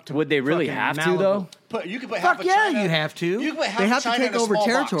up to. Would they really fucking have to, Malibu. though? You could put Fuck half of yeah, China. you have to. You could put half They of have to China take in a over small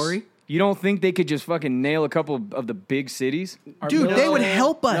territory. box. You don't think they could just fucking nail a couple of the big cities? Dude, they would No,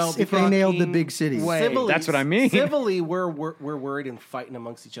 help us no, if they nailed the fucking big cities. way. Civilly, That's what I mean. Civilly, we're worried and fighting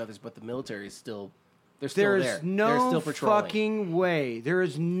amongst each other, but the military is still they're still There's there. They're no still patrolling. fucking way. There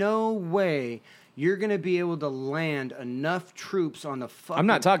is no way you're gonna be able to land enough troops on the fucking. I'm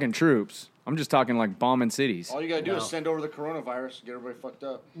not talking troops. I'm just talking like bombing cities. All you gotta do is send over the coronavirus, get everybody fucked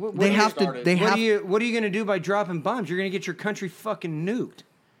up. They have to. started. They What have. are you gonna do by dropping bombs? You're gonna get your country fucking nuked.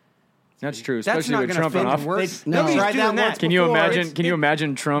 That's true, That's especially not with gonna Trump in fucking office. work. No. Nobody's Tried that doing that. once Can you before. imagine? Can you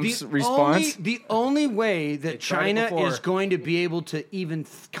imagine Trump's response? The only way that tried it China before. is going to be able to even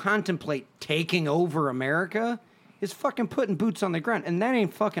contemplate taking over America is fucking putting boots on the ground, and that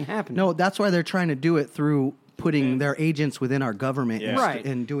ain't fucking happening. No, that's why they're trying to do it through putting their agents within our government and, right,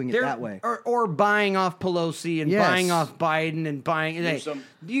 and doing it They're- that way. or buying off Pelosi and Yes. buying off Biden and buying. Hey, some-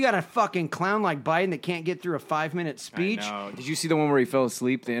 you got a fucking clown like Biden that can't get through a 5-minute speech. No. Did you see the one where he fell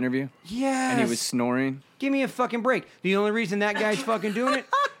asleep? The interview, Yes. and he was snoring. Give me a fucking break. The only reason that guy's fucking doing it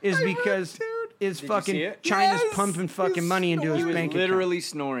is because is you fucking see it? China's Yes, pumping fucking money into his He was bank literally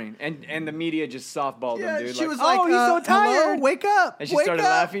snoring, and the media just softballed Yeah, him, dude. she was oh, like, he's so tired. Hello, wake up. And she wake started up."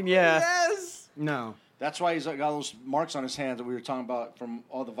 laughing, yeah. Yes. account. No. That's why he's got those marks on his hands that we were talking about from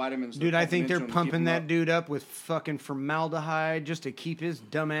all the vitamins. Dude, I think they're into him to keep pumping him that up. dude up with fucking formaldehyde just to keep his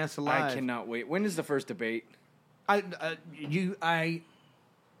dumb ass alive. I cannot wait. When is the first debate? I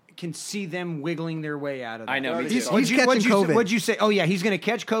can see them wiggling their way out of that. I know. Me He's- too. he's catching COVID. What'd you say? Oh yeah, he's going to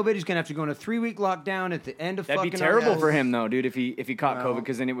catch COVID. He's going to have to go on a 3-week lockdown at the end of That'd fucking. be terrible August. for him, though, dude. If he caught Well- COVID,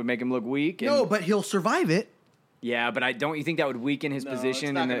 because then it would make him look weak. And, No, but he'll survive it. yeah, but don't you think that would weaken his No, position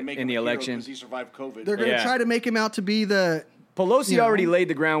it's not in gonna make the him a hero election? 'cause he survived COVID. They're going to Yeah. try to make him out to be the. Pelosi you know. already laid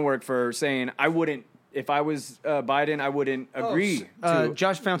the groundwork for saying I wouldn't. If I was Biden, I wouldn't agree to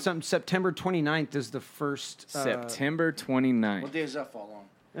Josh found something. September 29th is the first. September 29th. What day does that fall on?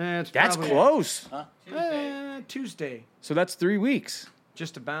 It's That's probably, close. Tuesday. So that's 3 weeks.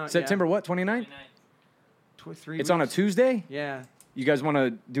 Just about. September what? 29th? 3 It's on a weeks. Tuesday? Yeah. You guys want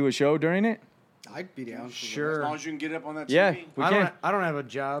to do a show during it? I'd be down. As Sure. long as you can get up on that TV. Yeah, we I can. don't have a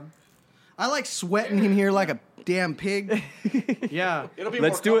job. I like sweating in here like a damn pig. Yeah. It'll be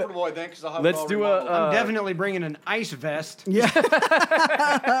Let's more do it. comfortable, I think, because I'll have Let's it all do a, remodeled. I'm definitely bringing an ice vest. Yeah.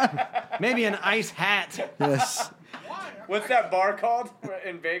 Maybe an ice hat. Yes. What's that bar called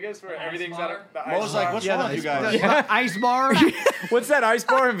in Vegas where everything's bar? at the Mo's like, what's wrong with you guys? The ice bar. What's that ice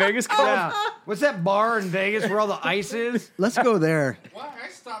bar in Vegas called? Yeah. What's that bar in Vegas where all the ice is? Let's go there. Well, I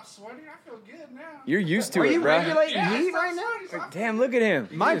stopped sweating. I feel good now. You're used to Are it, you bro. regulating Yeah, I heat stopped right now? sweating, so I feel Damn, look at him.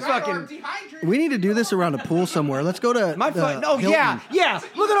 My good. I fucking. are dehydrated. We need to do this around a pool somewhere. Let's go to My the fucking. Oh Hilton. yeah.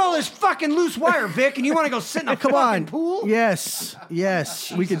 Look at all this fucking loose wire, Vic, and you want to go sit in a Come fucking on. pool? Yes.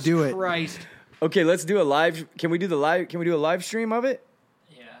 We could do it. Christ. Okay, let's do a live. Can we do a live stream of it?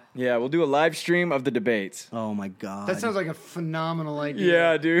 Yeah. Yeah, we'll do a live stream of the debates. Oh my god. That sounds like a phenomenal idea.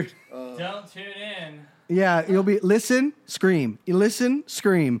 Yeah, dude. Don't tune in. Yeah, you'll be listen, scream. You listen,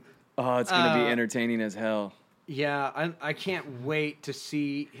 scream. Oh, it's gonna be entertaining as hell. Yeah, I can't wait to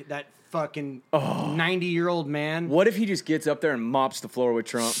see that fucking 90-year-old man. What if he just gets up there and mops the floor with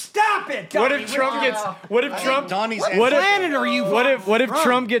Trump? Stop it! What Donnie, if Trump gets? What if Trump? Donnie's What if? planet are you What if from?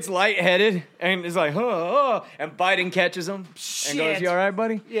 Trump gets lightheaded and is like, and Biden catches him and goes, Shit. "You all right,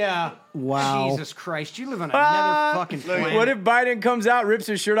 buddy?" Yeah. Wow. Jesus Christ, you live on another fucking planet. What if Biden comes out, rips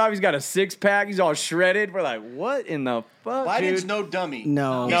his shirt off, he's got a six-pack, he's all shredded? We're like, what in the fuck, Biden's dude? no dummy.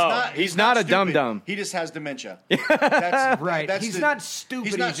 No. He's not a stupid. dum-dum. He just has dementia. That's Right. He's not stupid,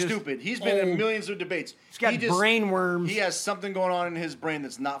 He's not he's just stupid. He's been in old. millions of debates. He's got brain worms. He has something going on in his brain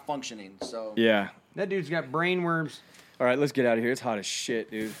that's not functioning. So Yeah. That dude's got brain worms. All right, let's get out of here. It's hot as shit,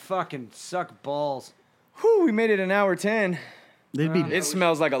 dude. Fucking suck balls. Whew, we made it an hour 10. They'd be. It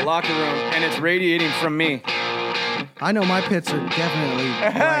smells like a locker room, and it's radiating from me. I know my pits are definitely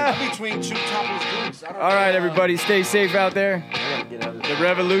right. between two topless dudes. I don't All know. right, everybody, stay safe out there. The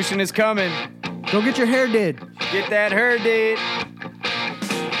revolution is coming. Go get your hair did. Get that herd, dude.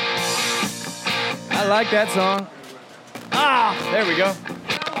 I like that song. There we go.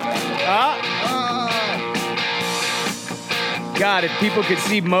 God, if people could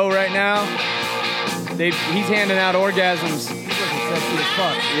see Mo right now, he's handing out orgasms. He's looking sexy as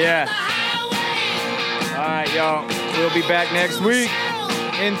fuck. Yeah. All right, y'all. We'll be back next week.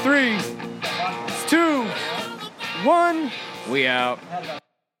 In 3, 2, 1, we out.